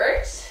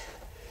forward.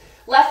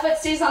 Left foot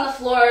stays on the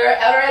floor.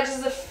 Outer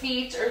edges of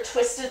feet or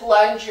twisted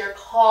lunge, your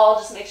call.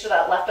 Just make sure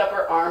that left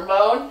upper arm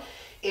bone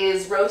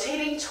is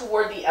rotating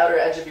toward the outer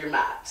edge of your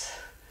mat.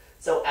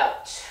 So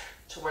out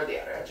toward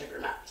the outer edge of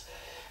your mat.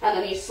 And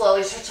then you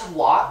slowly start to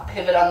walk,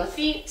 pivot on the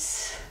feet.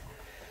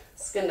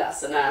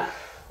 Skandasana,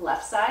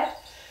 left side.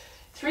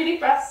 3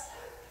 deep breaths.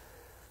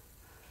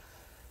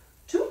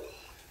 2.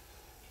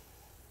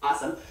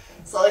 Awesome.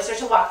 Slowly start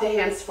to walk the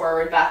hands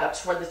forward, back up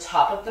toward the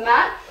top of the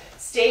mat.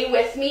 Stay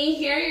with me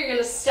here. You're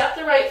gonna step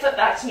the right foot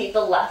back to meet the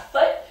left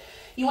foot.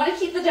 You wanna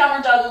keep the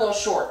downward dog a little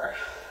shorter,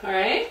 all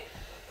right?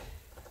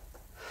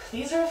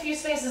 These are a few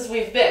spaces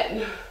we've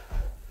been.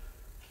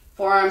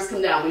 Forearms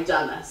come down, we've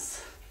done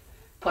this.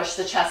 Push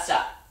the chest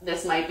up.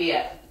 This might be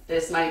it.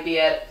 This might be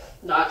it,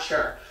 not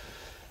sure.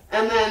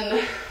 And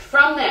then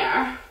from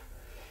there,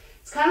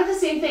 it's kind of the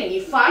same thing.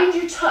 You find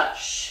your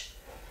touch,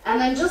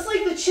 and then just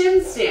like the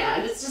chin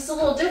stand, it's just a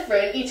little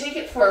different. You take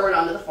it forward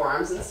onto the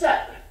forearms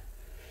instead.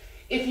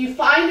 If you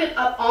find it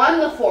up on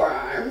the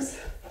forearms,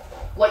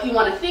 what you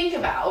want to think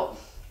about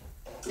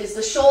is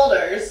the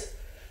shoulders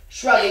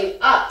shrugging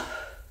up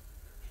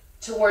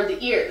toward the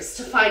ears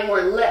to find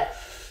more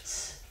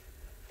lift.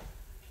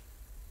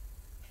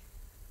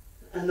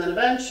 And then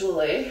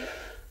eventually,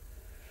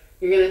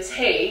 you're going to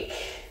take,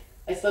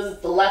 I suppose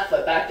it's the left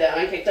foot back down.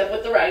 I picked up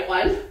with the right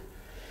one.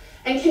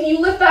 And can you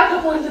lift back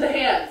up onto the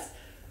hands?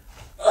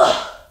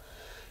 Ugh,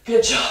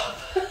 good job.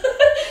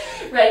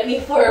 Right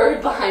knee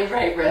forward, behind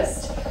right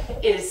wrist.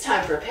 It is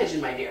time for a pigeon,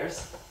 my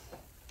dears.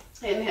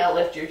 Inhale,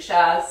 lift your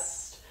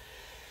chest.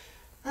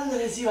 And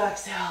then as you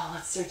exhale,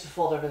 let's start to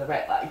fold over the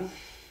right leg.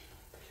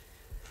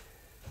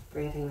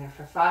 Breathing there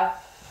for 5.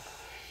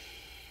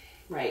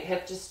 Right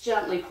hip just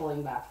gently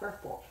pulling back for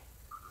 4.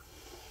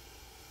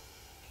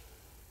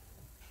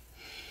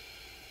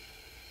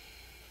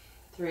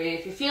 3.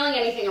 If you're feeling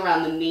anything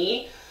around the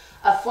knee,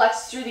 a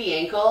flex through the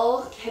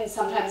ankle can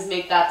sometimes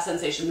make that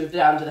sensation move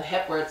down to the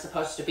hip where it's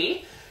supposed to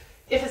be.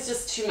 If it's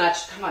just too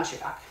much, come onto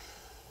your back.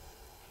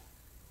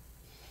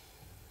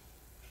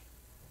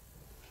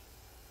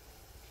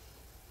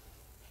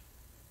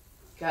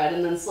 Good,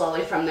 and then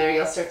slowly from there,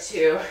 you'll start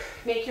to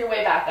make your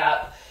way back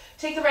up.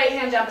 Take the right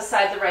hand down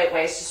beside the right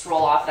waist, just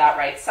roll off that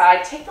right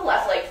side. Take the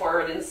left leg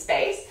forward in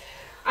space.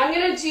 I'm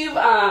gonna do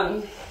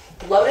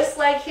lotus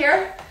leg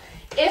here.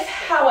 If,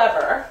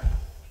 however,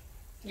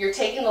 you're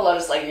taking the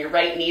lotus leg and your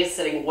right knee is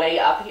sitting way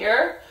up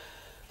here,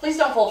 please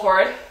don't fold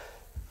forward.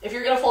 If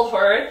you're gonna fold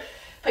forward,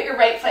 put your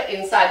right foot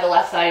inside the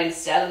left thigh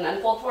instead and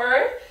then fold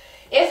forward.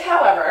 If,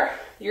 however,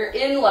 you're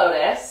in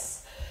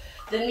lotus,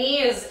 the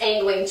knee is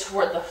angling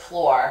toward the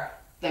floor,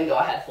 then go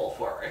ahead, fold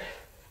forward.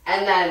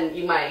 And then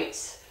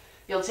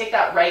you'll take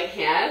that right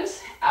hand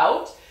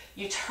out,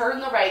 you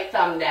turn the right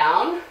thumb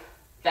down,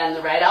 bend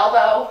the right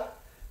elbow,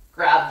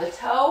 grab the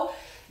toe.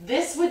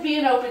 This would be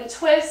an open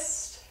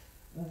twist.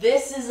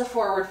 This is a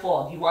forward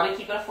fold. You want to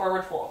keep it a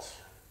forward fold.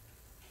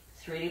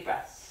 3 deep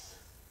breaths.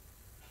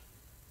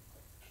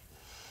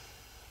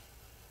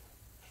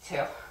 2.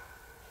 All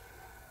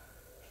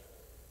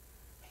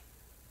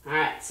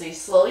right, so you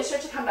slowly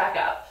start to come back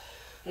up.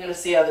 I'm going to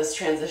see how this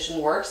transition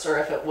works, or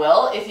if it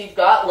will. If you've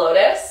got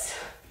lotus,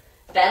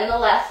 bend the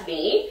left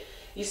knee.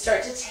 You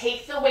start to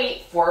take the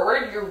weight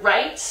forward. Your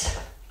right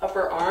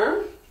upper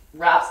arm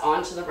wraps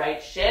onto the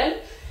right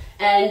shin,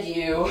 and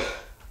you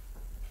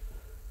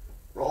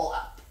roll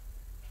up.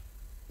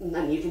 And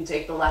then you can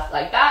take the left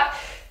leg back.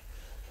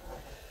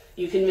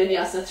 You can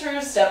vinyasa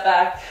through, step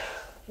back.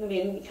 I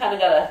mean, you kind of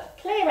got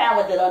to play around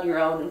with it on your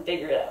own and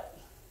figure it out.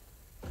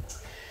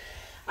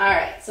 All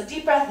right, so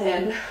deep breath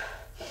in.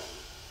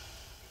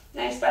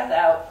 Nice breath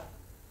out.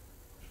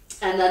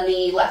 And then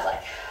the left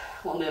leg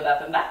will move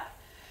up and back.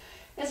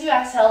 As you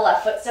exhale,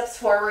 left foot steps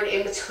forward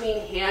in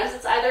between hands.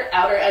 It's either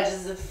outer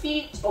edges of the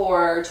feet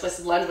or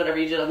twisted lunge, whatever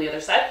you did on the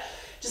other side.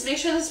 Just make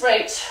sure this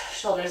right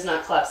shoulder is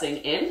not collapsing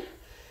in.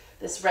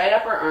 This right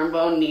upper arm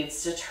bone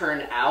needs to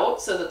turn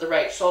out so that the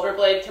right shoulder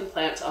blade can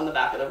plant on the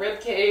back of the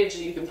rib cage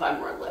and you can find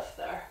more lift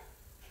there.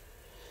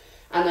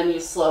 And then you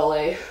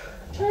slowly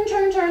turn,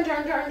 turn, turn,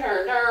 turn, turn,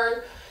 turn,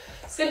 turn.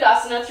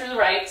 Skandasana through the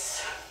right.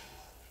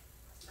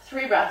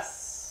 3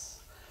 breaths.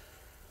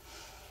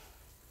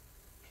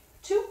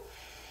 2.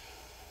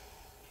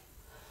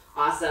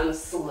 Awesome.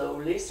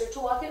 Slowly start to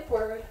walk it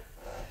forward.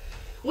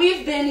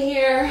 We've been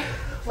here.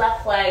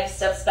 Left leg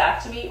steps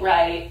back to meet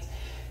right.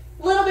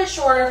 A little bit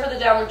shorter for the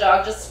downward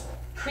dog. Just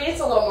creates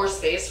a little more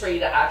space for you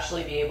to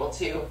actually be able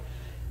to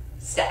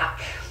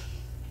stack.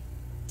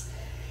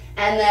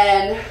 And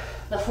then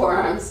the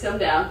forearms come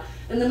down.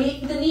 And the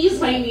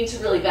knees might need to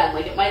really bend.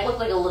 Like it might look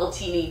like a little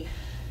teeny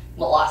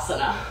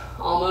malasana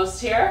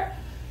almost here.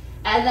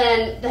 And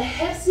then the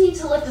hips need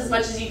to lift as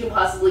much as you can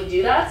possibly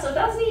do that. So if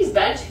that's knees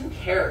bent, who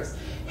cares?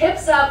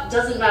 Hips up,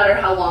 doesn't matter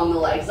how long the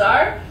legs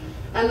are.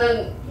 And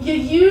then you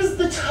use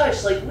the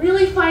touch, like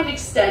really find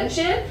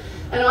extension.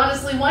 And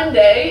honestly, one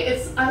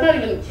day, I'm not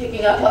even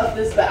kicking up off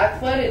this back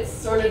foot. It's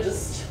sort of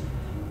just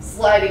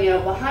sliding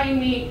out behind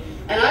me.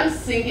 And I'm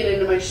sinking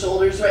into my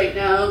shoulders right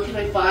now. Can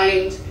I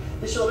find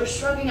the shoulders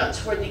shrugging up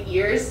toward the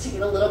ears to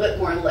get a little bit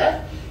more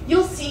lift?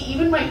 You'll see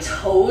even my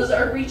toes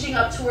are reaching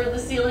up toward the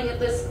ceiling at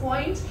this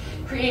point,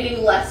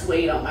 creating less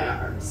weight on my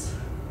arms.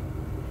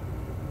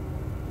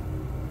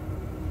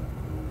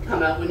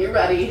 Come out when you're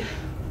ready.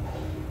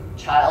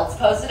 Child's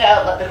pose it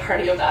out. Let the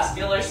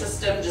cardiovascular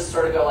system just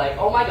sort of go like,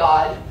 oh my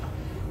God,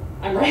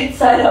 I'm right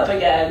side up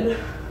again.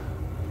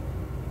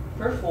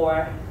 For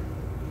 4.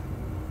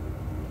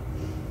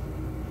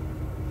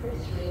 For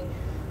 3.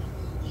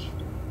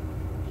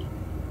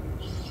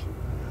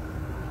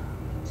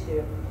 2.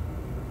 2.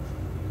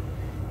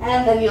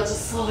 And then you'll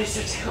just slowly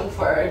start to come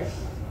forward.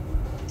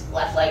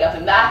 Left leg up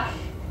and back.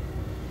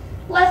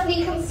 Left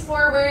knee comes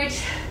forward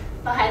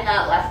behind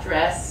that left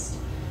wrist.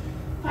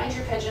 Find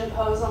your pigeon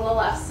pose on the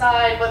left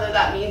side, whether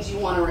that means you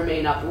want to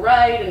remain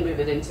upright and move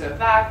it into a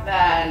back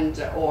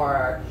bend,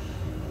 or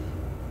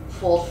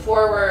fold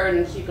forward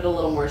and keep it a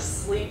little more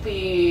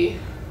sleepy.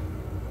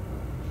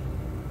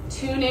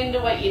 Tune into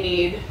what you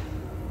need.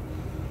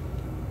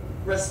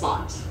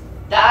 Respond.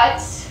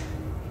 That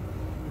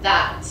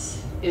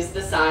is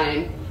the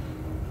sign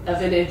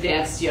of an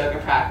advanced yoga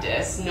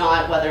practice,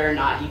 not whether or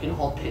not you can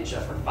hold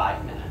pincha for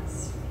 5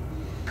 minutes.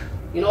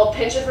 You can hold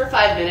pincha for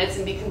 5 minutes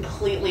and be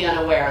completely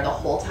unaware the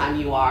whole time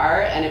you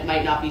are, and it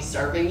might not be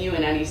serving you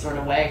in any sort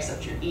of way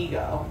except your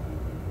ego.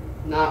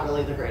 Not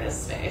really the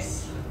greatest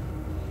space.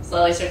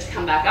 Slowly start to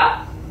come back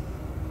up.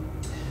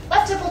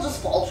 Left hip will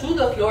just fall to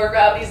the floor.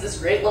 Gravity's this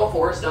great little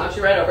force, knocks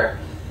you right over.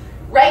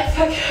 Right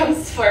foot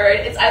comes forward.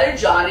 It's either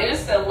Janu,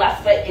 so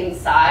left foot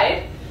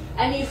inside,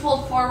 and you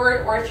fold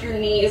forward, or if your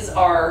knees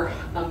are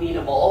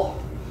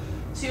amenable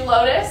to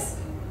lotus.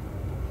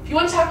 If you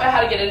want to talk about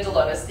how to get into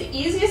lotus, the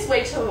easiest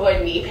way to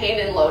avoid knee pain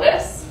in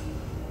lotus,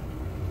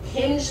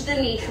 hinge the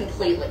knee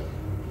completely.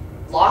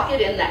 Lock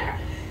it in there.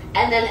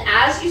 And then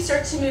as you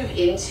start to move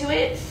into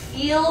it,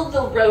 feel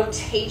the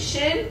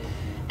rotation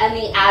and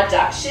the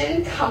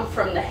adduction come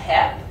from the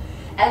hip,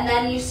 and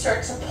then you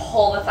start to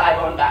pull the thigh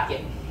bone back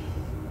in.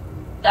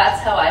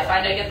 That's how I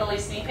find I get the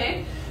least knee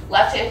pain.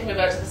 Left hand can move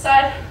out to the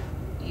side.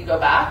 You go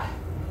back,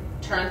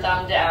 turn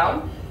thumb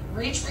down,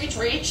 reach, reach,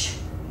 reach,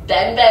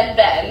 bend, bend,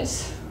 bend.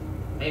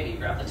 Maybe you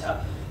grab the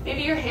toe.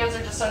 Maybe your hands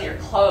are just on your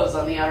clothes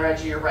on the outer edge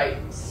of your right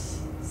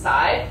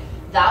side.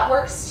 That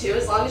works too,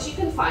 as long as you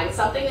can find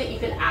something that you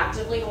can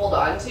actively hold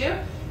on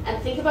to,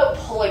 and think about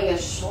pulling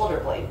the shoulder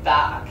blade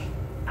back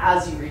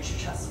as you reach your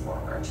chest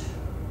forward.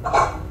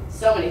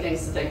 So many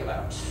things to think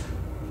about.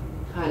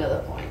 Kind of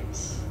the point.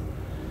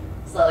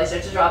 Slowly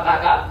start to drop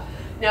back up.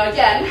 Now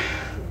again,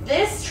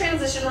 this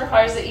transition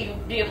requires that you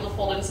be able to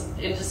fold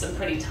into some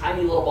pretty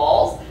tiny little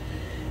balls.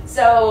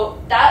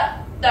 So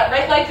that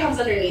right leg comes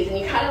underneath, and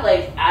you kind of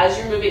like, as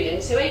you're moving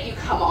into it, you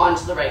come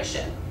onto the right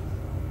shin.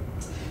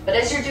 But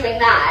as you're doing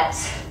that,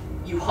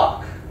 you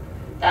hook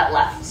that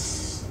left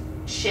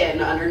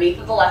shin underneath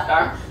of the left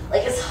arm,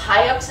 like as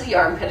high up to the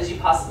armpit as you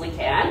possibly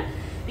can,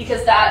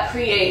 because that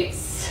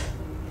creates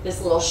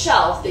this little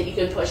shelf that you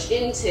can push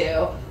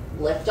into,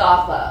 lift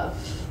off of,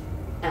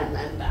 and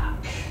then back.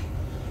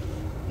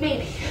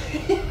 Maybe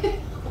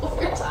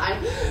over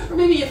time, or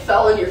maybe you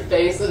fell on your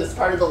face and it's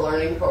part of the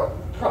learning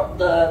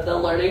the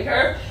learning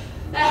curve.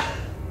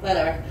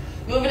 Whatever.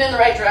 Moving in the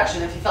right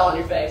direction if you fell on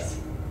your face.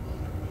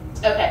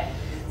 Okay,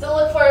 so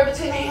look forward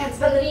between the hands,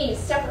 bend the knees,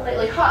 step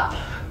lightly, hop,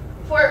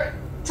 forward,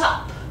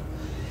 top.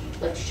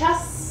 Lift your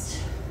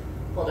chest,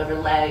 fold over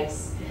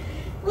legs,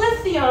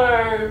 lift the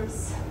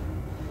arms,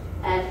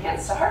 and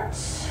hands to heart.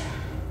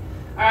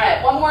 All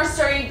right, one more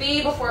sturdy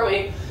B before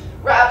we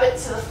wrap it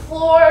to the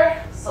floor.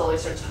 Slowly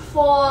start to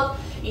fold.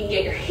 You can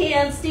get your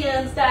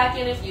handstands back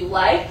in if you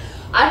like.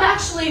 I'm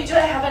actually, do I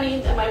have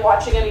any, am I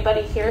watching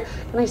anybody here?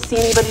 Can I see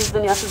anybody's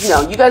vinyasas?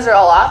 No, you guys are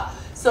all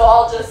off. So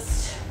I'll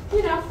just,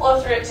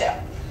 flow through it too.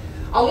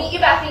 I'll meet you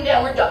back in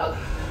downward dog.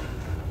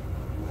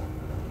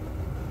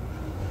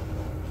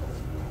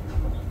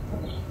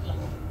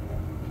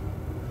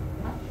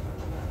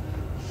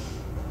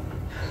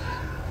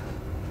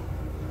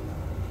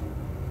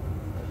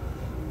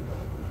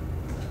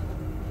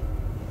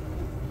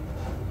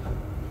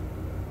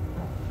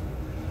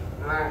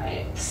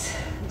 Alright,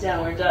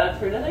 downward dog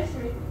for another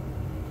 3.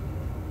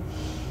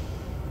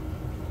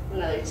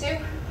 Another 2.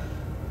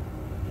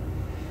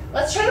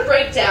 Let's try to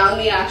break down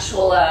the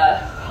actual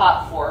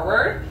hop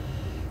forward.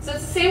 So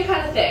it's the same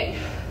kind of thing.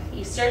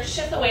 You start to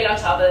shift the weight on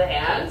top of the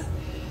hands,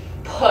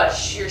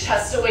 push your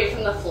chest away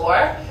from the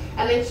floor,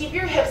 and then keep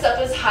your hips up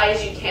as high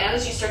as you can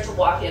as you start to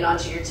walk in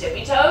onto your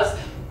tippy toes.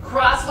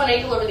 Cross one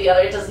ankle over the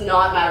other, it does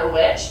not matter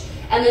which.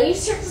 And then you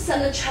start to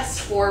send the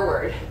chest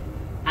forward.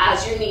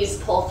 As your knees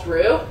pull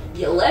through,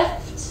 you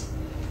lift,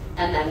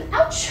 and then,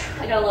 ouch,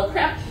 I got a little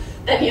cramp.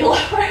 Then you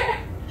lower.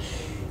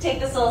 Take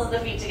the soles of the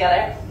feet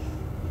together.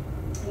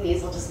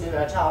 Knees will just move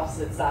out to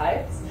opposite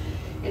sides.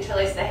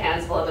 Interlace the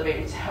hands below the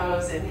baby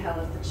toes. Inhale,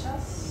 lift the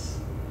chest.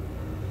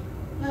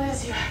 And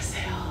as you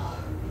exhale,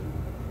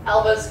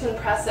 elbows can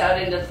press out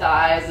into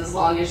thighs as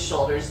long as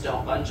shoulders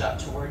don't bunch up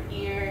toward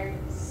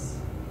ears.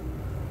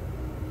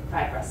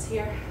 5 breaths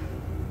here.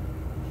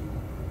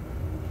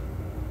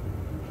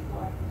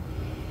 4.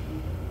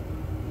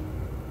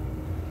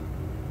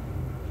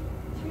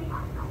 3.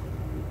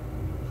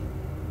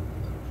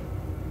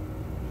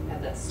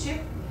 And that's 2.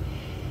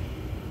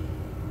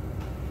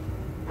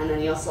 And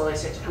then you'll slowly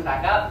start to come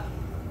back up.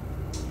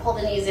 Pull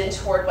the knees in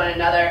toward one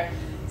another.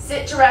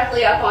 Sit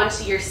directly up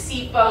onto your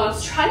seat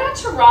bones. Try not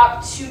to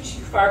rock too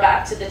far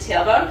back to the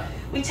tailbone.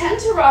 We tend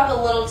to rock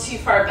a little too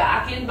far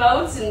back in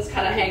boats and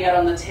kind of hang out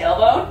on the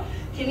tailbone.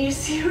 Can you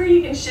see where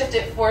you can shift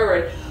it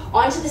forward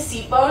onto the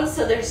seat bones?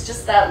 So there's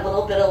just that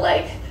little bit of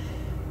like,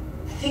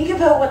 think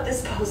about what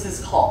this pose is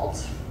called.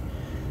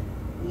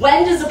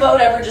 When does a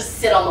boat ever just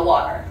sit on the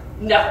water?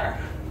 Never.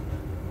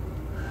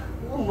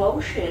 A little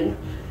motion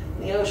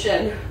in the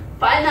ocean.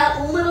 Find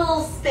that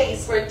little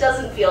space where it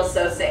doesn't feel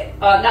so safe.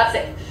 Not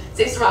safe.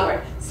 Safe's the wrong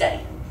word.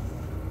 Steady.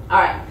 All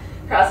right.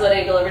 Cross one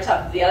ankle over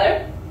top of the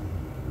other.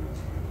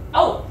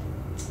 Oh,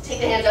 take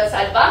the hands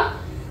outside the bum.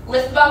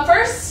 Lift the bum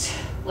first.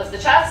 Lift the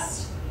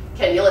chest.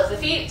 Can you lift the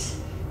feet?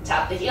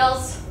 Tap the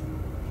heels.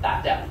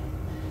 Back down.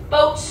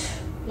 Boat.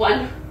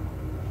 1,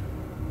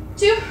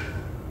 2,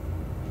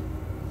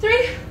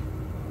 3.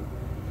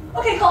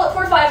 Okay, call it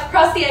 4, 5.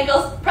 Cross the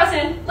ankles. Press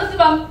in. Lift the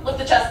bum. Lift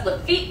the chest. Lift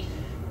the feet.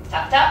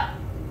 Tap, tap.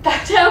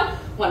 Back down.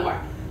 One more.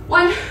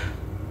 1,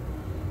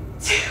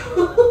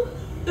 2.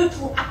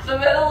 Laugh a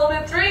bit, a little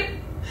bit. 3,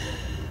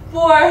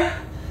 4.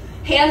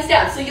 Hands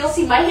down. So you'll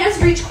see my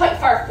hands reach quite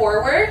far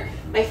forward.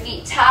 My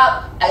feet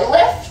tap. I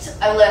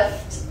lift. I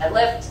lift. I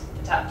lift.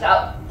 Tap,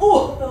 tap.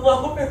 Oh,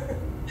 lower.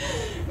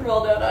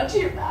 Roll down onto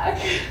your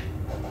back.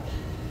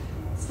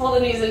 Let's pull the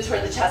knees in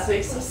toward the chest.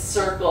 Make some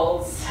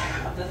circles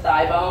of the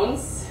thigh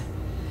bones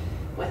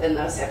within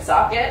those hip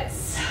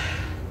sockets.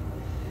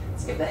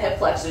 Let's give the hip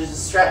flexors a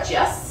stretch.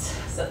 Yes.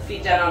 Set the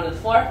feet down onto the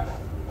floor.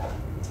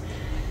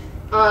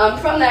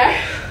 From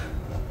there,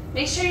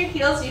 make sure your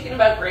heels, you can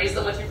about graze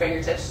them with your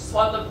fingertips. Just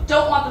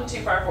don't want them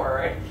too far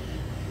forward.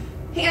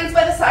 Hands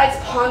by the sides,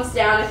 palms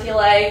down if you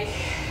like.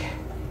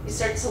 You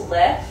start to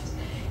lift.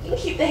 You can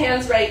keep the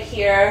hands right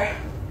here.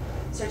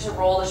 Start to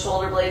roll the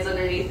shoulder blades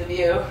underneath of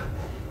you.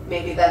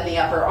 Maybe then the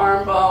upper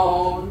arm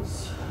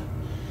bones.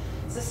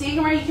 So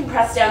seeing where you can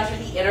press down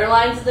through the inner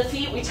lines of the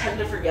feet, we tend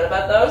to forget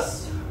about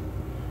those.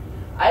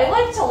 I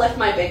like to lift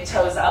my big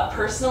toes up.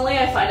 Personally,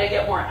 I find I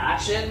get more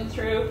action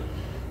through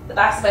the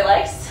backs of my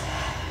legs.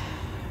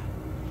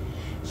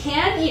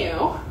 Can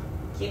you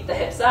keep the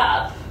hips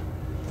up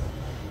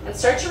and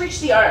start to reach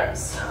the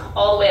arms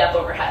all the way up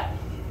overhead?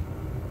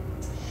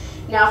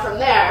 Now from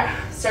there,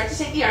 start to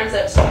take the arms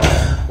out.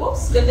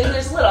 Whoops, good thing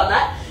there's a lid on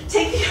that.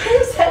 Take the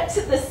arms out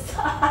to the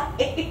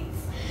sides.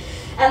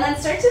 And then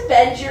start to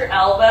bend your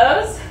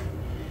elbows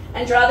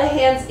and draw the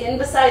hands in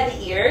beside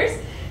the ears.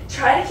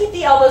 Try to keep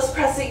the elbows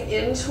pressing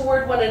in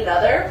toward one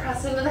another.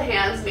 Press into the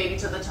hands, maybe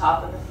to the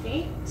top of the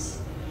feet.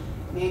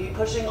 Maybe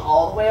pushing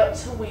all the way up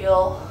to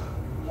wheel,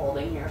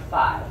 holding here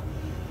 5.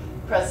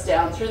 Press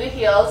down through the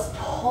heels.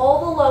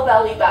 Pull the low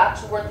belly back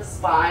toward the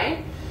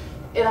spine.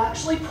 It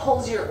actually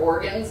pulls your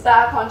organs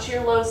back onto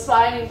your low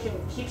spine and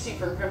keeps you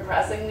from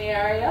compressing the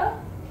area.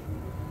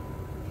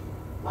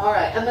 All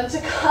right, and then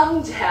to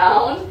come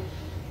down,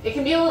 it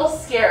can be a little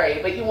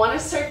scary, but you want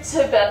to start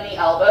to bend the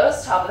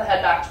elbows, top of the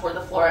head back toward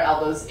the floor,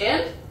 elbows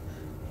in,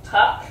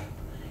 tuck,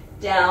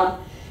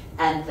 down,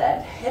 and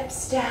then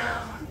hips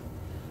down.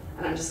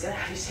 And I'm just going to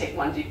have you take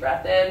one deep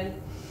breath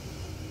in,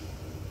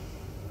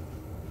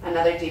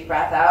 another deep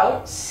breath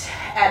out,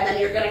 and then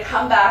you're going to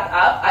come back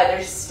up.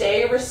 Either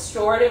stay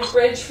restorative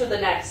bridge for the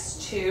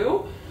next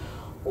 2,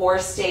 or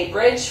stay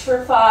bridge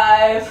for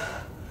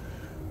 5,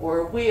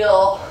 or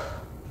wheel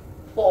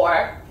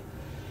 4.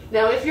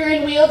 Now if you're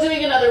in wheel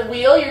doing another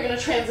wheel, you're going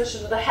to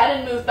transition to the head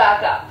and move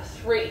back up.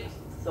 3.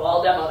 So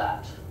I'll demo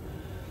that.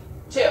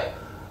 2.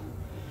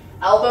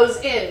 Elbows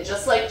in,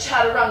 just like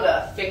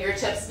chaturanga.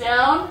 Fingertips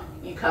down,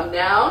 you come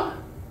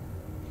down,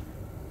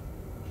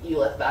 you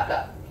lift back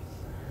up.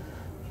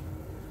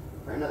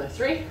 For another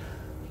 3,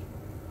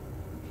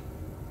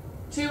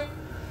 2,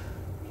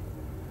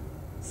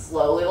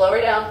 slowly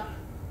lower down.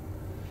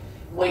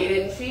 Weight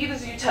in feet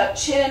as you tuck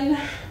chin.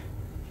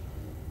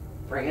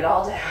 Bring it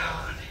all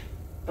down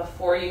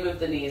before you move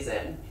the knees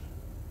in.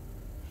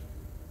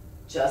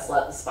 Just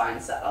let the spine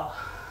settle.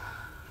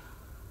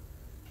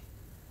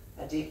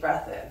 A deep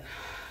breath in.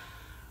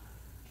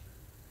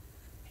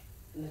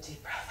 And a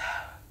deep breath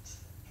out.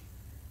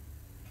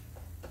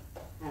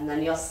 And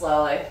then you'll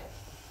slowly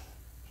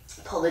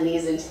pull the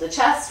knees into the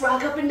chest,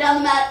 rock up and down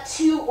the mat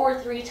 2 or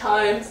 3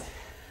 times.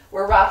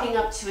 We're rocking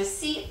up to a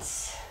seat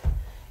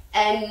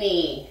and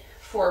knee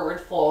forward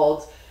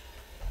fold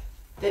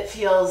that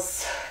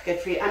feels good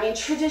for you. I mean,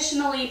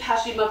 traditionally,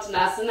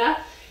 Paschimottanasana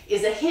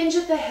is a hinge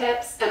at the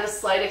hips and a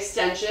slight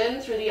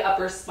extension through the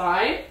upper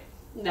spine,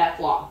 neck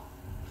long.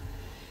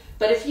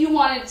 But if you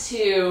wanted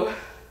to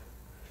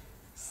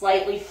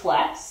slightly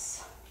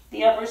flex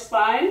the upper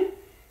spine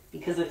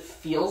because it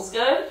feels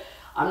good,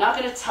 I'm not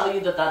going to tell you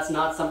that that's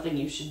not something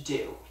you should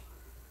do.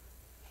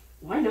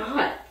 Why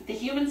not? The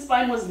human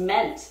spine was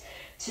meant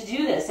to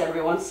do this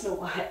every once in a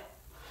while.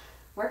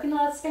 Working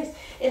on that space.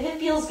 If it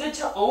feels good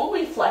to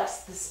only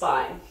flex the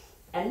spine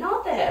and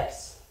not the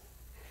hips,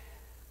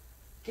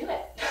 do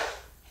it.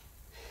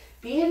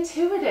 Be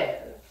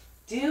intuitive.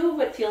 Do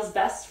what feels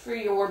best for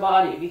your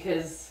body,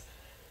 because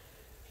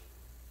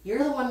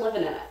you're the one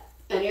living in it,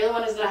 and you're the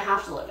one who's going to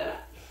have to live in it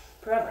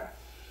forever.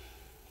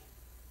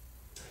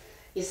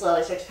 You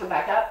slowly start to come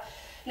back up.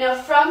 Now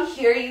from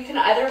here, you can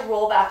either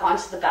roll back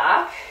onto the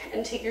back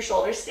and take your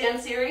shoulder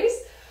stand series,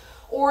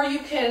 or you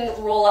can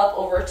roll up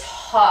over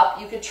top.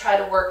 You could try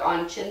to work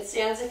on chin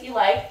stands if you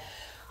like,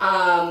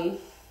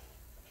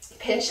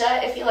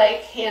 pincha if you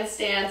like,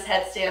 handstands,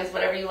 headstands,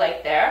 whatever you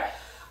like there.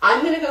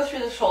 I'm going to go through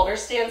the shoulder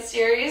stand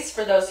series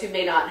for those who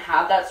may not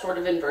have that sort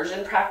of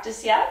inversion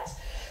practice yet.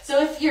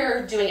 So if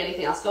you're doing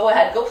anything else, go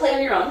ahead, go play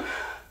on your own.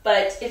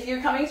 But if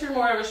you're coming through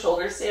more of a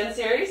shoulder stand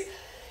series,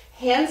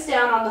 hands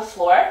down on the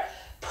floor,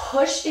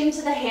 push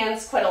into the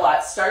hands quite a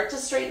lot. Start to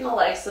straighten the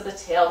legs so the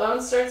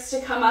tailbone starts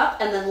to come up,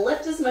 and then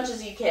lift as much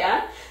as you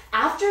can.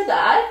 After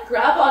that,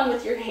 grab on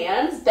with your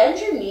hands, bend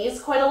your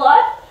knees quite a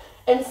lot,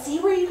 and see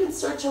where you can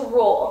start to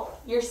roll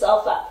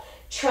yourself up.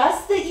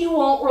 Trust that you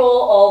won't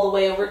roll all the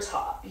way over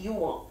top. You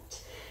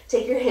won't.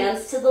 Take your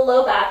hands to the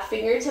low back,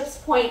 fingertips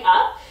point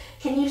up.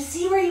 Can you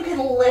see where you can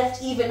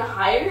lift even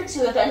higher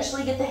to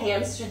eventually get the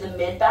hands through the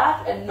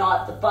mid-back and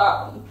not the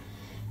bum?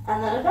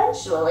 And then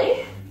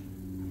eventually,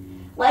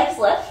 legs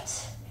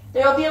lift.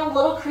 There will be a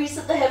little crease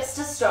at the hips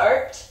to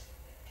start.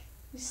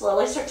 You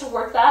slowly start to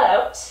work that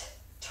out.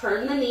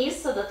 Turn the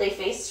knees so that they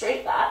face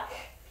straight back.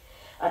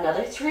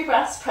 Another 3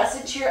 breaths. Press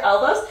into your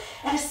elbows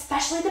and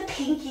especially the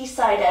pinky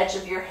side edge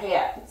of your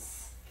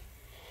hands.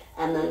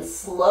 And then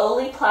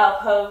slowly plow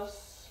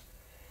pose.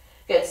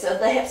 Good, so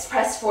the hips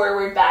press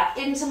forward back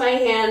into my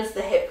hands.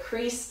 The hip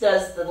crease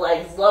does the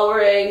legs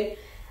lowering.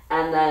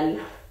 And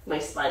then my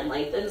spine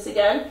lengthens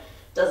again.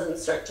 Doesn't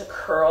start to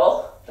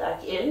curl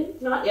back in.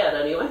 Not yet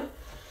anyway.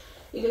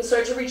 You can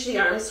start to reach the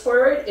arms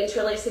forward,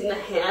 interlacing the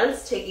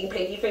hands, taking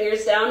pinky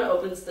fingers down,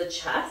 opens the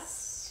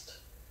chest.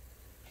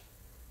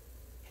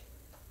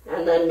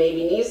 And then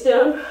maybe knees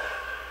down.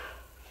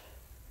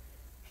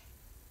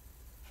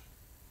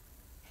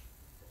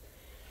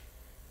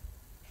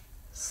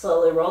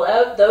 Slowly roll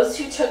out. Those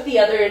who took the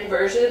other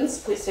inversions,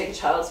 please take a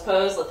child's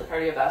pose. Let the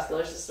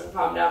cardiovascular system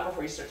calm down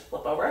before you start to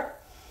flip over.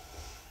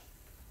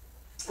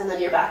 And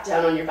then you're back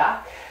down on your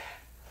back.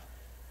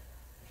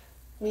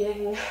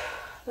 Meeting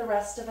the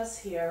rest of us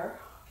here.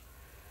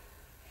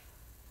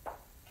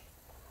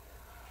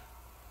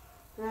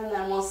 And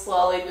then we'll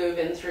slowly move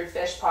in through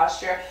fish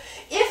posture.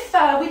 If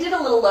we did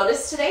a little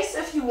lotus today, so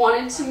if you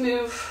wanted to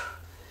move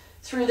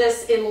through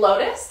this in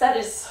lotus, that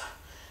is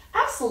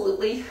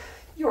absolutely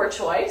your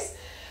choice.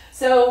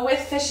 So with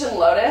fish and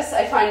lotus,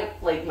 I find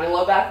like my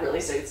low back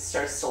really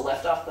starts to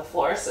lift off the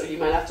floor, so you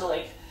might have to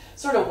like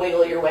sort of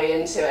wiggle your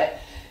way into it.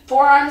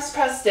 Forearms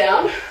pressed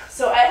down.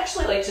 So I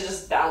actually like to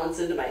just balance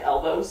into my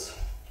elbows.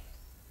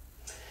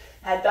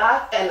 Head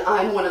back, and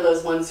I'm one of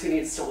those ones who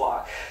needs to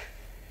walk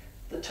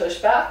the tush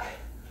back.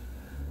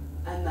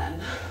 And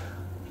then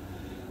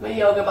my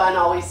yoga bun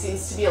always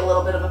seems to be a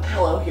little bit of a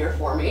pillow here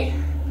for me.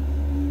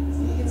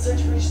 So you can start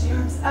to reach the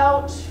arms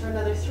out for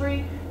another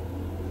 3,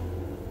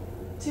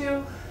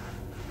 2,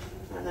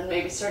 and then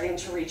maybe starting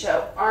to reach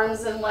out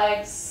arms and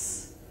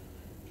legs.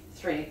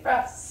 3 deep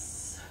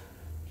breaths.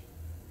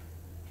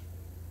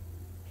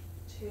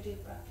 2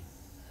 deep breaths.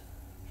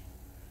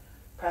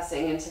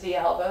 Pressing into the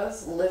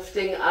elbows,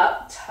 lifting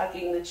up,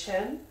 tucking the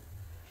chin,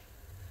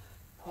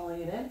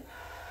 pulling it in.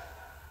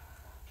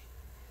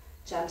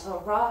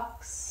 Gentle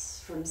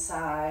rocks from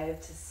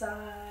side to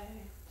side.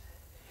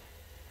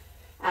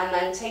 And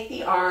then take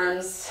the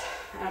arms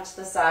out to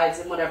the sides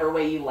in whatever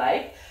way you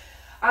like.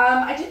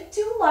 I didn't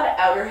do a lot of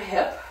outer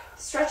hip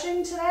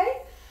stretching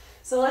today.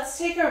 So let's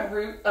take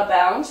a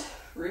bound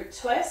root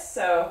twist.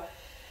 So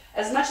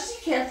as much as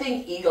you can,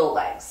 think eagle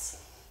legs.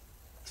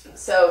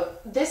 So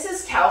this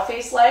is cow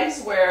face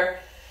legs where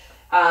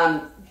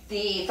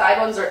the thigh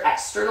bones are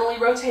externally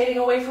rotating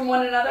away from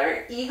one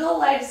another. Eagle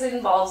legs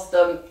involves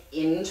them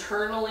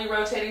internally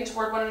rotating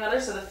toward one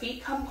another, so the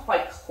feet come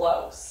quite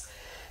close.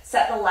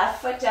 Set the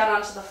left foot down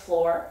onto the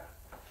floor.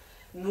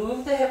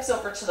 Move the hips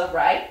over to the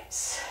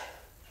right.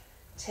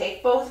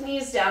 Take both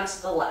knees down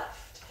to the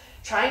left.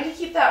 Trying to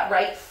keep that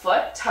right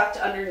foot tucked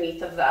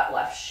underneath of that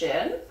left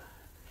shin.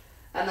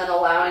 And then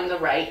allowing the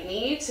right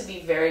knee to be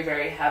very,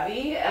 very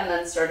heavy, and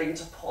then starting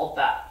to pull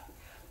back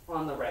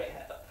on the right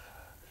hip.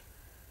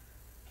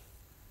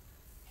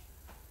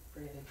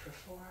 Breathing for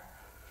 4,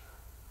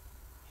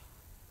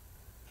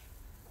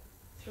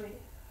 3,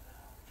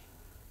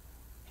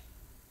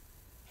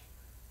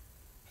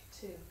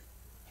 2.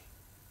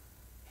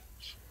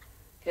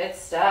 Good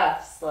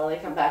stuff. Slowly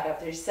come back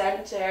up through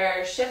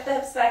center. Shift the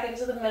hips back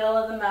into the middle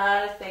of the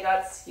mat if they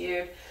got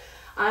skewed.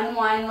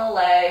 Unwind the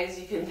legs.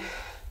 You can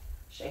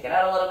shake it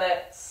out a little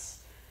bit.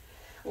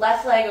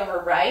 Left leg over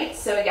right.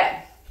 So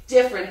again,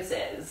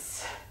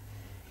 differences.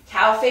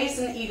 Cow face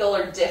and eagle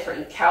are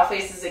different. Cow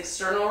face is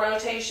external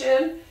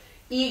rotation.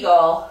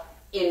 Eagle,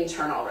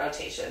 internal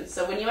rotation.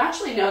 So when you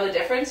actually know the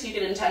difference, you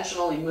can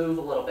intentionally move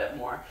a little bit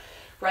more.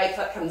 Right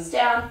foot comes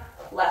down,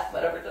 left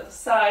foot over to the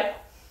side.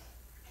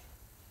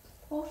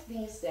 Both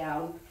knees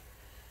down.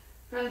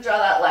 I'm going to draw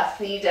that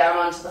left knee down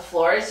onto the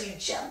floor as you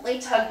gently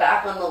tug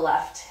back on the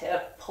left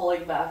hip,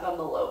 pulling back on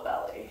the low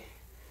belly.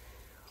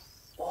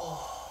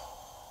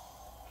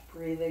 Oh,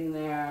 breathing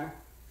there.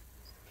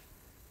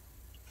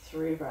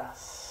 3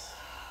 breaths.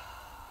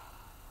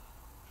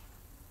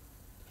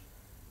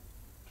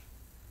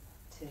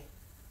 2.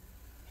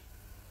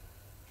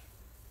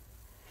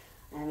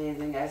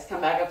 Amazing, guys.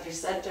 Come back up through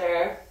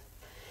center.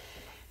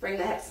 Bring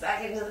the hips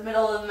back into the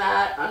middle of the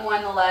mat.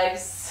 Unwind the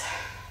legs.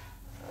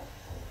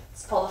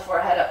 Let's pull the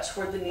forehead up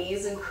toward the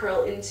knees and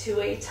curl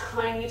into a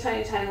tiny,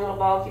 tiny, tiny little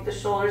ball. Keep the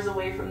shoulders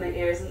away from the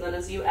ears, and then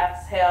as you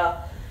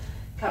exhale,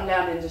 come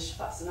down into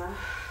Shavasana.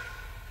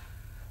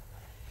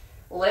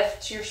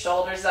 Lift your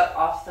shoulders up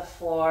off the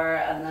floor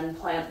and then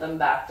plant them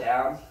back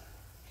down.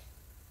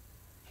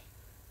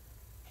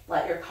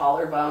 Let your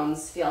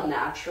collarbones feel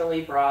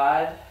naturally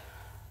broad.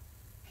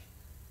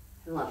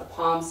 And let the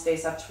palms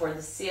face up toward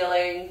the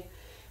ceiling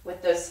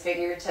with those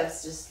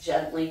fingertips just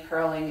gently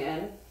curling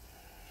in.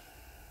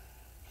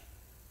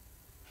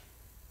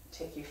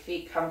 Take your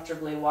feet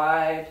comfortably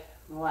wide.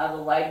 Allow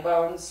the leg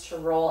bones to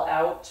roll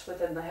out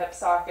within the hip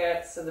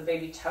sockets so the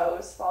baby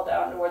toes fall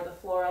down toward the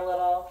floor a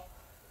little.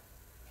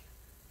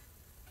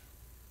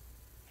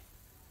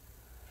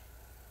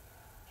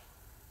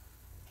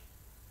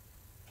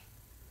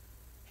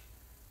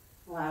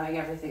 Allowing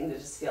everything to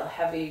just feel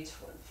heavy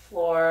toward the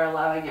floor,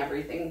 allowing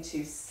everything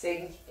to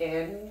sink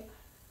in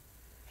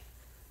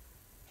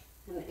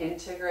and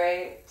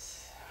integrate.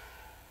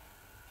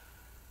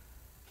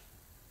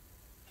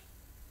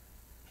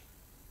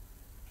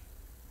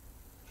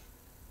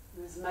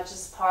 As much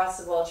as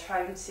possible,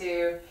 trying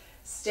to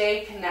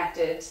stay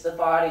connected to the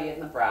body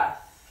and the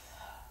breath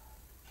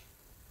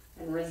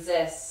and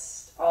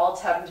resist all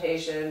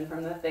temptation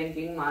from the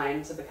thinking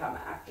mind to become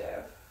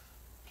active.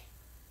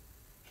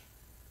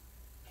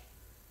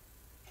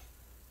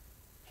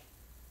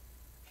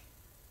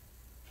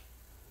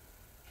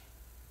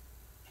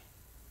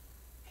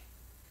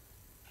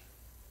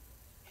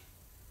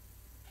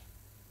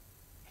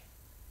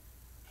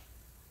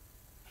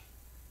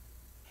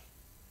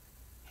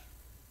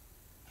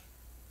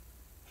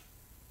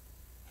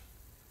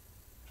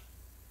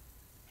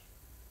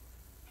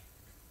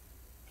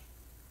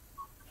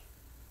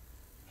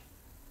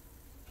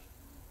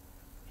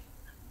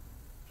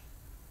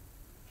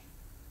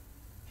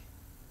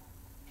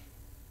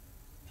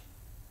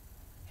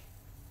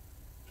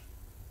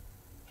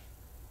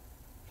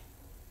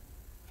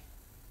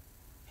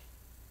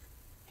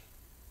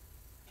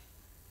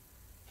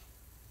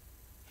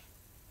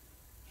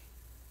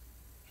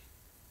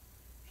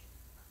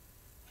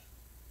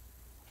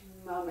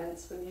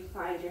 Moments when you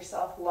find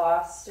yourself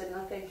lost in the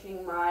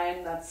thinking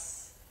mind,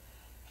 that's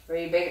where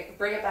you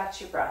bring it back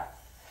to your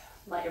breath.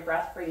 Let your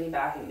breath bring you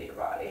back into your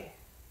body.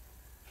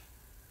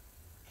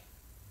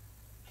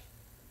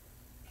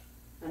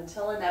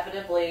 Until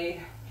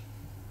inevitably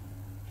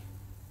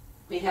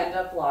we end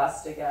up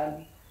lost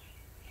again.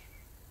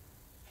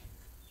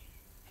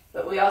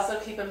 But we also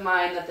keep in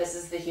mind that this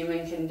is the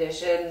human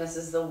condition. This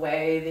is the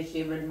way the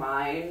human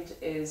mind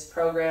is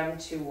programmed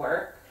to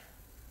work.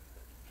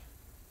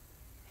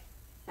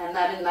 And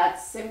that in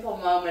that simple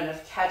moment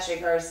of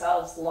catching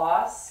ourselves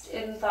lost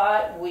in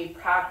thought, we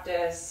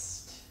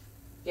practiced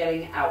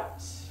getting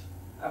out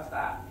of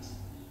that.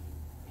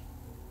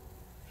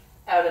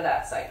 Out of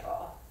that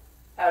cycle.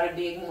 Out of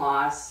being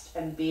lost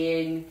and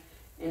being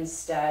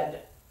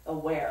instead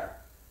aware.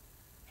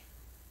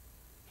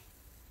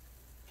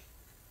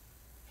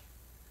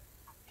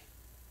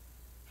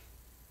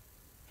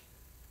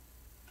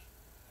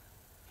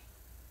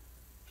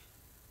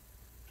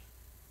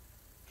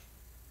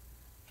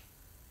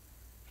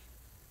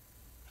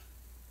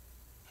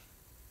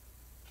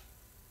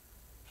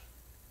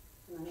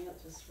 And then you'll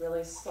just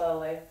really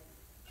slowly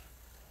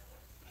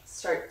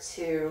start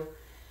to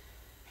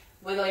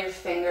wiggle your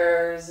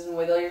fingers and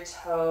wiggle your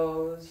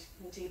toes,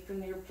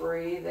 deepen your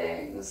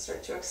breathing,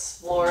 start to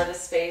explore the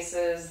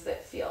spaces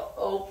that feel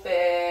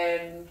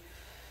open,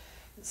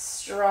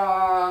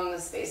 strong,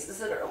 the spaces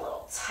that are a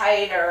little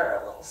tighter,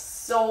 a little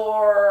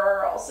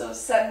sore, also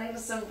sending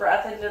some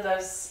breath into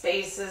those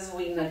spaces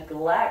we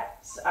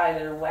neglect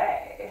either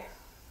way.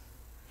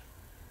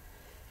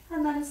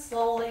 And then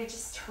slowly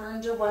just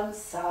turn to one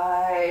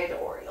side,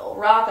 or you'll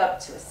rock up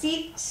to a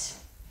seat.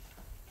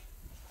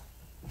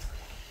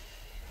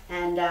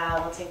 And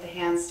we'll take the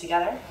hands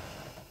together,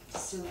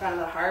 just in front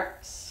of the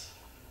heart. Just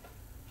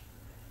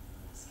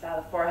bow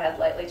the forehead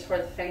lightly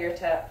toward the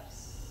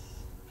fingertips.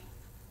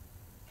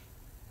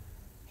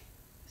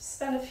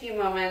 Spend a few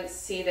moments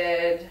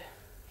seated,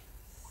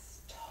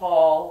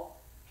 tall.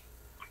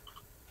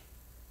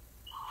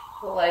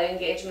 The light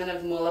engagement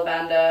of Mula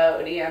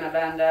Bandha, Uddiyana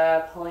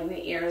Bandha, pulling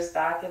the ears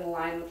back in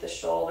line with the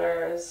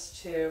shoulders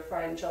to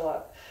find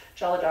Jaladhara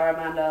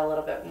Bandha a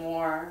little bit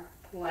more.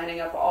 Lining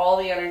up all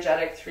the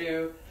energetic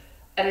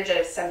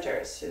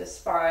centers through the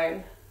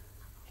spine,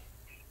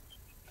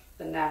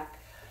 the neck,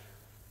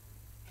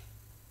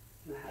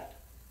 and the head.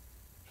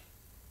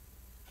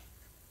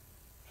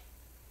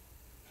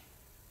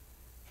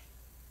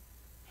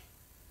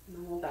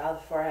 And then we'll bow the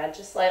forehead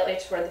just lightly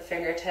toward the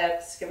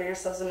fingertips, giving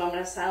ourselves a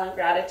moment of silent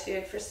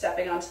gratitude for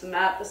stepping onto the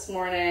mat this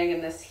morning in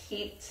this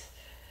heat.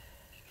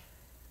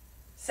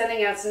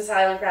 Sending out some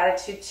silent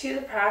gratitude to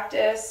the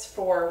practice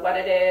for what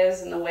it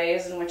is and the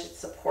ways in which it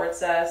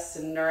supports us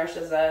and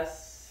nourishes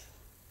us.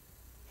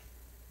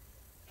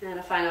 And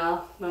a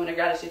final moment of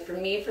gratitude for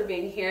me for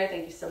being here.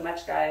 Thank you so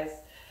much, guys.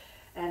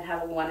 And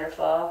have a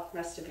wonderful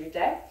rest of your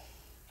day.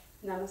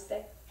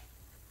 Namaste.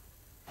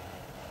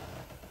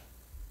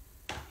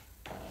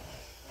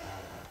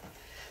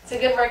 So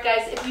good work,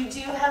 guys. If you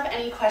do have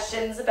any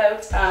questions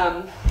about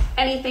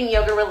anything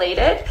yoga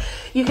related,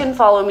 you can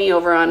follow me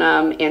over on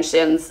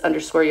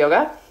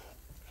 _yoga,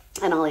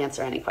 and I'll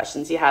answer any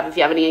questions you have. If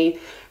you have any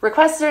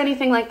requests or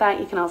anything like that,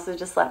 you can also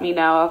just let me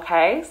know,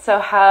 okay? So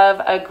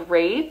have a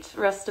great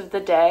rest of the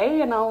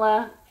day, and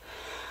I'll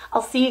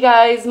see you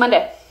guys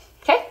Monday,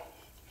 okay?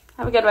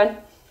 Have a good one.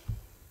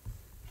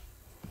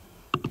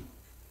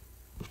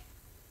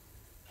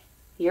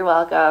 You're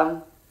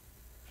welcome.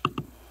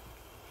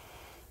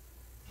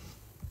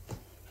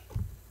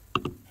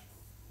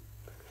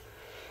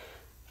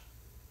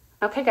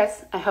 Okay,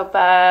 guys. I hope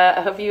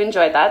you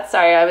enjoyed that.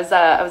 Sorry, I was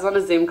on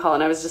a Zoom call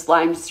and I was just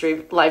live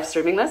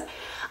streaming this.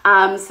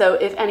 So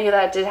if any of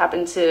that did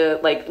happen to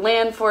like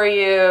land for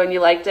you and you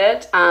liked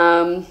it,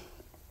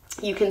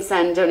 you can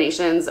send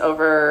donations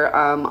over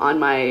on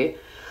my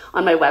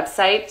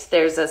website.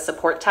 There's a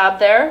support tab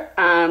there.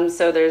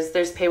 So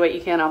there's pay what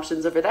you can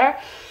options over there.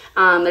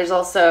 There's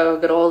also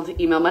good old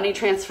email money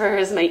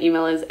transfers. My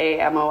email is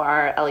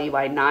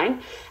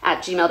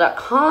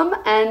amorley9@gmail.com.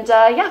 And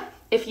yeah.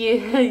 If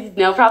you,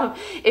 no problem.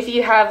 If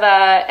you have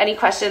any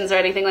questions or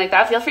anything like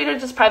that, feel free to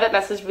just private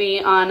message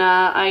me on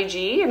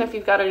IG. And if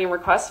you've got any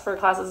requests for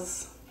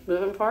classes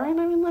moving forward,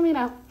 let me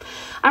know.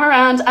 I'm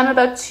around. I'm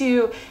about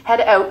to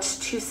head out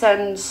to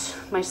send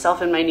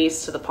myself and my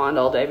niece to the pond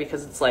all day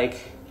because it's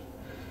like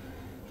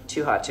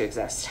too hot to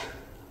exist.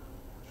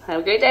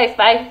 Have a great day.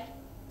 Bye.